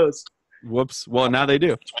 Nobody knows. Whoops. Well, now they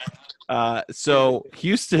do. So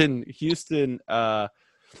Houston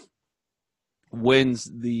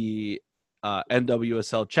wins the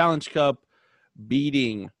NWSL Challenge Cup,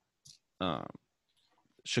 beating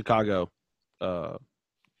Chicago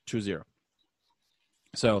 2-0.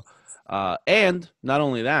 So, and not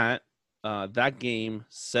only that, that game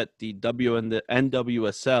set the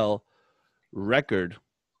NWSL record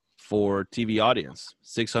for TV audience,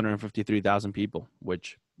 653,000 people,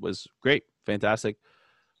 which was great, fantastic.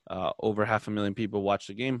 Over 500,000 people watched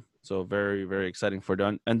the game, so very, very exciting for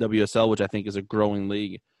the NWSL, which I think is a growing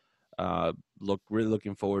league. Really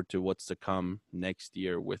looking forward to what's to come next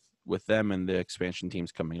year with them and the expansion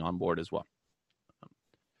teams coming on board as well.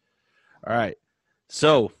 All right,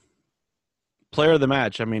 so player of the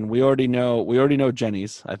match. I mean, we already know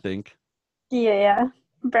Jenny's, I think. Yeah,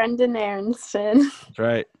 Brendan Aronson. That's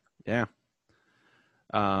right. Yeah.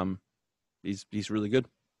 He's really good.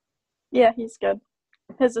 Yeah, he's good.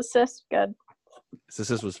 His assist, good. His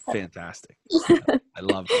assist was fantastic. I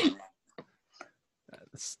love it.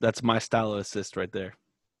 That's my style of assist right there.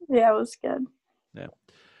 Yeah, it was good. Yeah.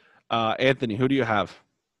 Anthony, who do you have?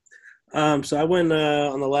 So I went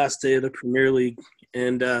on the last day of the Premier League,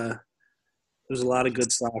 and there was a lot of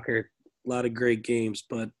good soccer, a lot of great games,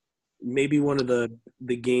 but maybe one of the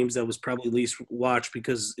games that was probably least watched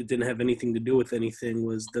because it didn't have anything to do with anything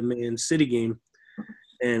was the Man City game.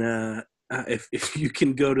 And if you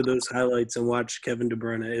can go to those highlights and watch Kevin De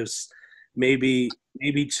Bruyne, it was maybe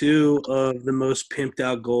two of the most pimped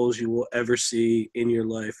out goals you will ever see in your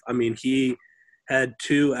life. I mean, he had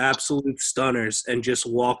two absolute stunners and just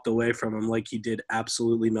walked away from him like he did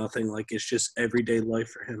absolutely nothing. Like it's just everyday life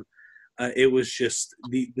for him. It was just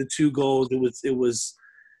the two goals. It was,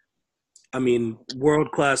 I mean,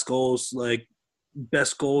 world-class goals, like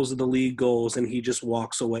best goals of the league goals, and he just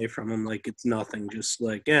walks away from him like it's nothing. Just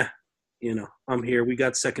like, yeah, I'm here. We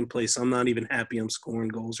got second place. I'm not even happy I'm scoring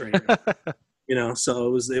goals right now.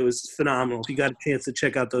 So it was phenomenal. If you got a chance to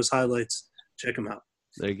check out those highlights, check them out.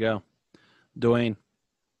 There you go. Dwayne.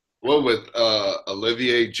 Well, with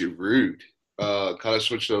Olivier Giroud, kind of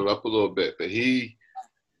switching it up a little bit, but he's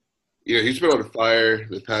been on fire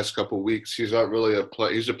the past couple of weeks. He's not really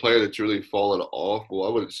he's a player that's really fallen off. Well,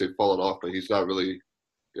 I wouldn't say fallen off, but he's not really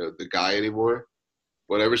the guy anymore.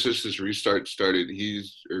 But ever since this restarted,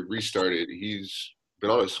 he's been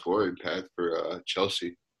on a scoring path for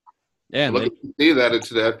Chelsea. Yeah, Look at see that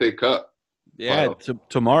into the FA Cup. Yeah,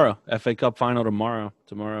 tomorrow, FA Cup final tomorrow.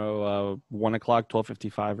 Tomorrow, 1:00,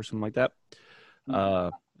 12:55 or something like that,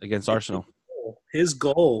 against Arsenal. His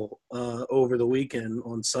goal over the weekend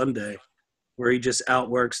on Sunday, where he just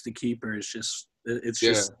outworks the keeper, is just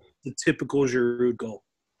just the typical Giroud goal.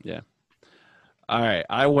 Yeah. All right,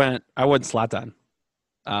 I went Zlatan.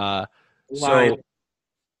 Lion. So,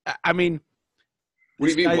 I mean,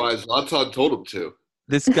 What do you mean? Why Zlatan told him to?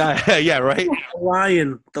 This guy, yeah, right.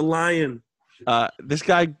 The lion. This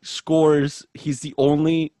guy scores. He's the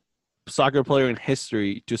only soccer player in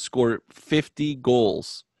history to score 50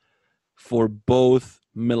 goals for both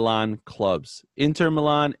Milan clubs, Inter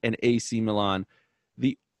Milan and AC Milan.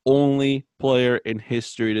 The only player in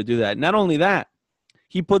history to do that. Not only that,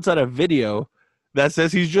 he puts out a video that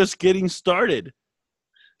says he's just getting started.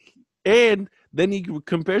 And Then he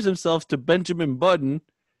compares himself to Benjamin Button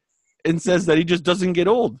and says that he just doesn't get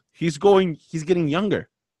old. He's getting younger.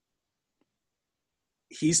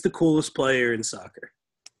 He's the coolest player in soccer.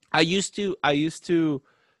 I used to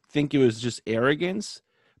think it was just arrogance,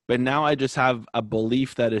 but now I just have a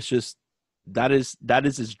belief that it's just that is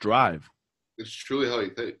his drive. It's truly how he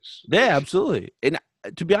thinks. Yeah, absolutely. And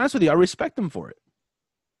to be honest with you, I respect him for it.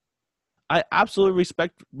 I absolutely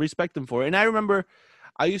respect him for it. And I remember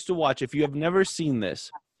I used to watch, if you have never seen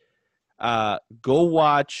this, go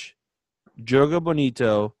watch Joga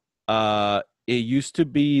Bonito. It used to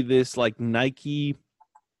be this like Nike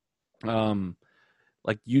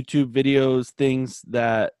like YouTube videos, things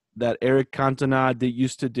that Eric Cantona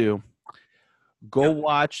used to do. Go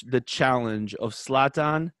watch the challenge of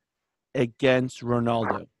Zlatan against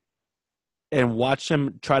Ronaldo and watch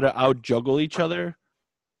them try to out-juggle each other.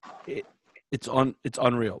 It's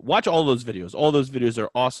unreal. Watch all those videos. All those videos are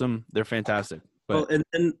awesome. They're fantastic. But, well, and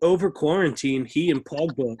then over quarantine, he and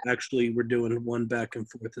Pogba actually were doing one back and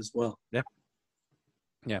forth as well. Yeah.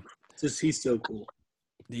 Yeah. He's so cool.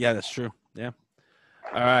 Yeah, that's true. Yeah.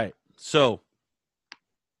 All right. So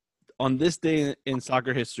on this day in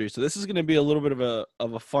soccer history, so this is going to be a little bit of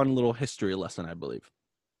a fun little history lesson, I believe.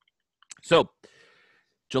 So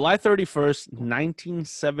July 31st,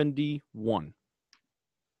 1971,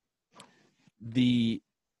 the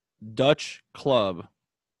Dutch club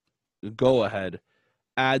Go Ahead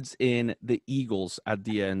adds in the Eagles at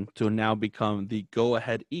the end to now become the Go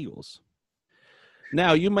Ahead Eagles.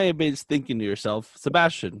 Now, you may have been thinking to yourself,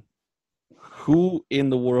 Sebastian, who in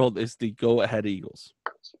the world is the Go Ahead Eagles?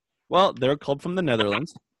 Well, they're a club from the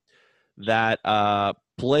Netherlands that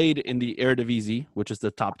played in the Eredivisie, which is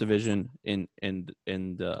the top division in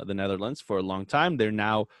the Netherlands for a long time. They're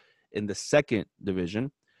now in the second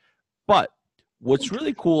division. But what's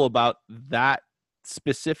really cool about that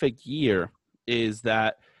specific year is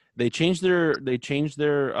that they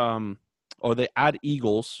add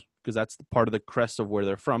eagles, because that's the part of the crest of where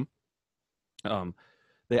they're from.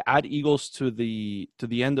 They add eagles to the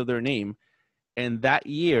end of their name, and that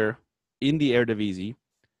year in the Eredivisie,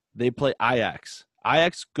 they play Ajax.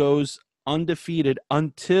 Ajax goes undefeated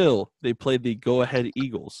until they play the Go Ahead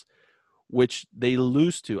Eagles, which they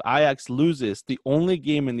lose to. Ajax loses the only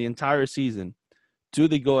game in the entire season to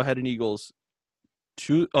the Go Ahead Eagles,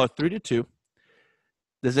 3-2.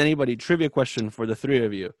 Does anybody, trivia question for the three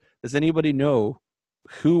of you, does anybody know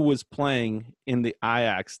who was playing in the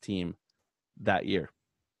Ajax team that year?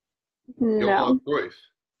 No. Johan Cruyff.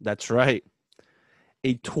 That's right.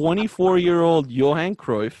 A 24-year-old Johan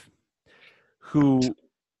Cruyff, who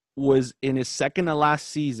was in his second to last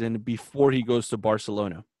season before he goes to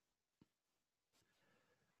Barcelona.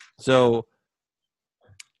 So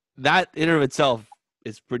that in and of itself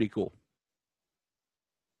is pretty cool.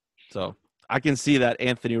 So I can see that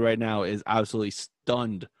Anthony right now is absolutely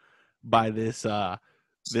stunned by this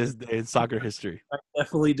this day in soccer history. I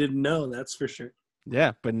definitely didn't know, that's for sure.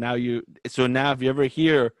 Yeah, but now if you ever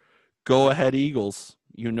hear Go Ahead Eagles,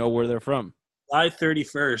 you know where they're from. July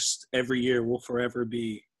 31st every year will forever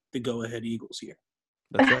be the Go Ahead Eagles year.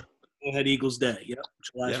 That's right. Go Ahead Eagles Day. Yep.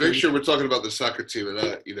 July Make sure we're talking about the soccer team and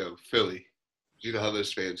not, Philly. You know how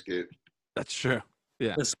those fans get. That's true.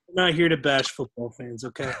 Yeah. Listen, we're not here to bash football fans,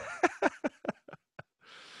 okay?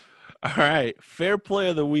 All right. Fair play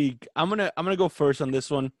of the week. I'm gonna go first on this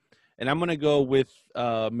one, and I'm gonna go with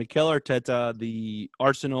Mikel Arteta, the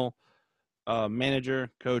Arsenal manager,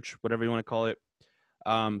 coach, whatever you want to call it.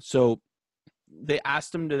 So they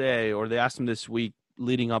asked him today, or they asked him this week,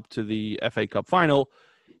 leading up to the FA Cup final,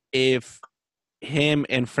 if him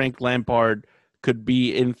and Frank Lampard could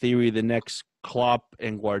be, in theory, the next Klopp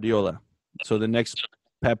and Guardiola. So the next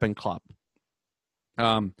Pep and Klopp.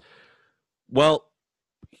 Well,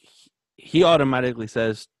 he automatically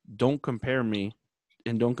says, don't compare me,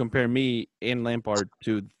 and don't compare me and Lampard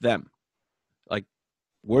to them. Like,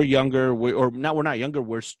 we're younger, we're not younger,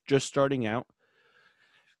 we're just starting out.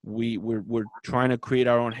 We're trying to create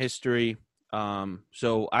our own history.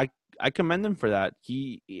 So I commend him for that.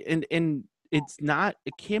 And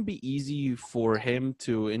it can't be easy for him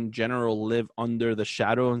to, in general, live under the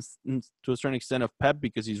shadow and to a certain extent of Pep,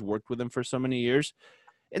 because he's worked with him for so many years.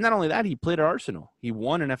 And not only that, he played at Arsenal. He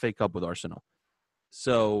won an FA Cup with Arsenal.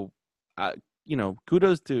 So,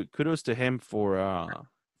 kudos to him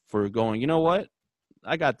for going, you know what?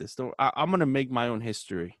 I got this. I'm going to make my own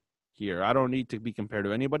history here. I don't need to be compared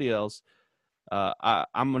to anybody else.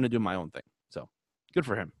 I'm going to do my own thing. So, good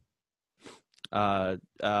for him.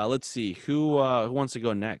 Let's see. Who wants to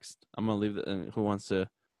go next? I'm going to leave who wants to?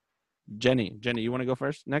 Jenny, you want to go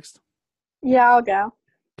first next? Yeah, I'll go.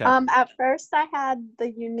 Okay. At first I had the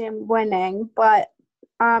Union winning, but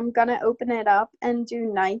I'm gonna open it up and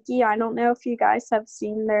do Nike. I don't know if you guys have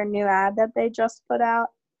seen their new ad that they just put out.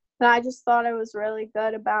 And I just thought it was really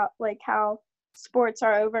good about like how sports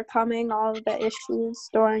are overcoming all of the issues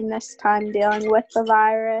during this time dealing with the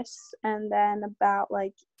virus, and then about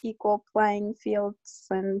like equal playing fields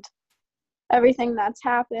and everything that's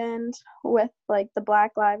happened with like the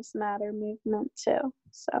Black Lives Matter movement too.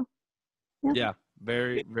 So Yeah,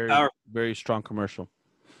 very, very, Powerful. very strong commercial.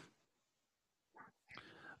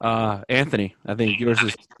 Anthony, I think yours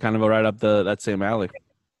is kind of right up that same alley.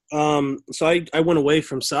 So I went away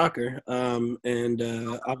from soccer, and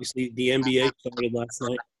obviously the NBA started last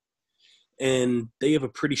night, and they have a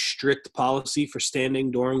pretty strict policy for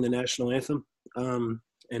standing during the national anthem,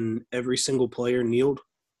 and every single player kneeled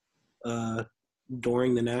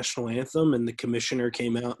during the national anthem, and the commissioner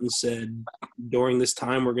came out and said, during this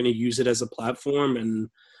time, we're going to use it as a platform, and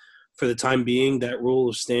for the time being, that rule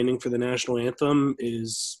of standing for the national anthem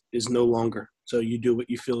is no longer. So you do what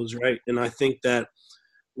you feel is right. And I think that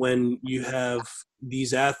when you have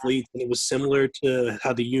these athletes, and it was similar to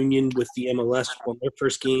how the Union with the MLS won their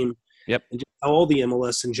first game, Yep. and just all the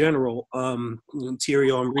MLS in general, Thierry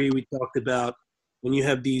Henry, we talked about when you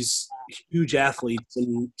have these huge athletes,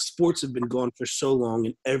 and sports have been gone for so long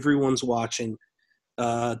and everyone's watching,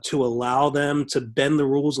 to allow them to bend the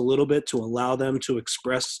rules a little bit, to allow them to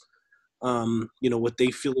express what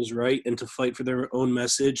they feel is right and to fight for their own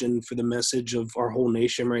message and for the message of our whole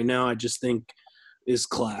nation right now, I just think is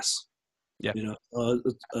class. Yeah.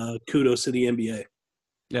 Kudos to the NBA.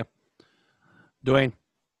 Yeah. Dwayne.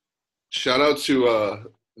 Shout out to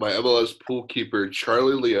my MLS pool keeper,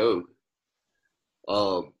 Charlie Leone.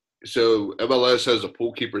 So MLS has a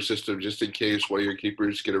pool keeper system just in case one of your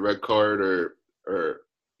keepers get a red card or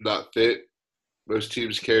not fit. Most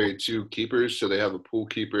teams carry 2 keepers, so they have a pool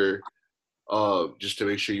keeper just to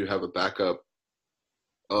make sure you have a backup.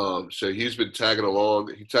 So he's been tagging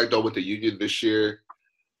along. He tagged on with the Union this year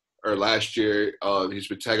or last year. He's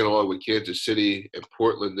been tagging along with Kansas City and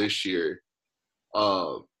Portland this year.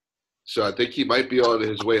 So I think he might be on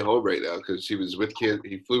his way home right now because he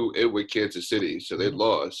flew in with Kansas City, so they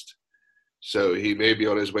lost. So he may be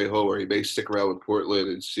on his way home, or he may stick around with Portland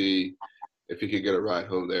and see if he can get a ride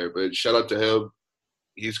home there. But shout out to him.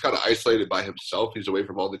 He's kind of isolated by himself. He's away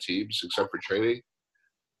from all the teams except for training.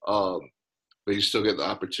 But he's still getting the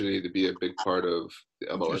opportunity to be a big part of the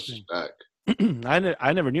MLS back.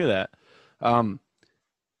 I never knew that.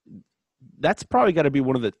 That's probably got to be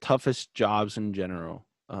one of the toughest jobs in general.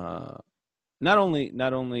 Not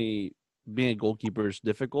only being a goalkeeper is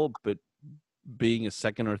difficult, but being a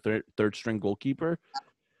second or third string goalkeeper,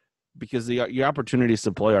 because your opportunities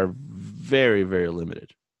to play are very, very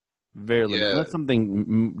limited. Very limited. Yeah. Unless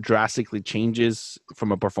something drastically changes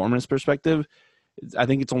from a performance perspective. I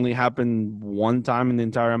think it's only happened one time in the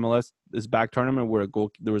entire MLS this back tournament where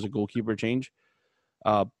there was a goalkeeper change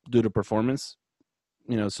due to performance.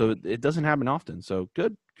 So it doesn't happen often. So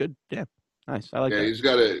good, yeah, nice. I like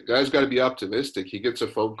that. Guy's got to be optimistic. He gets a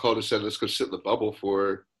phone call to say, "Let's go sit in the bubble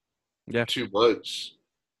for 2 months."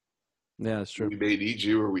 Yeah, that's true. We may need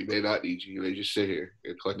you, or we may not need you. You may just sit here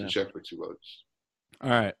and collect a check for 2 months.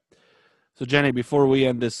 All right. So Jenny, before we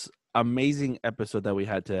end this amazing episode that we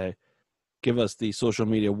had today, give us the social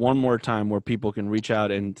media one more time where people can reach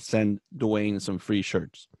out and send Dwayne some free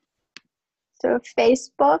shirts. So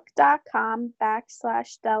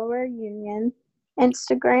Facebook.com/Delaware Union,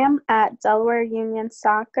 Instagram @Delaware Union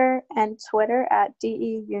Soccer, and Twitter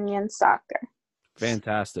 @DE Union Soccer.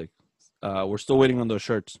 Fantastic. We're still waiting on those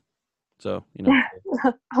shirts. So,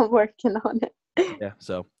 I'm working on it. Yeah.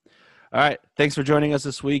 So, all right. Thanks for joining us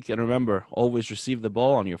this week. And remember, always receive the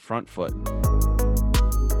ball on your front foot.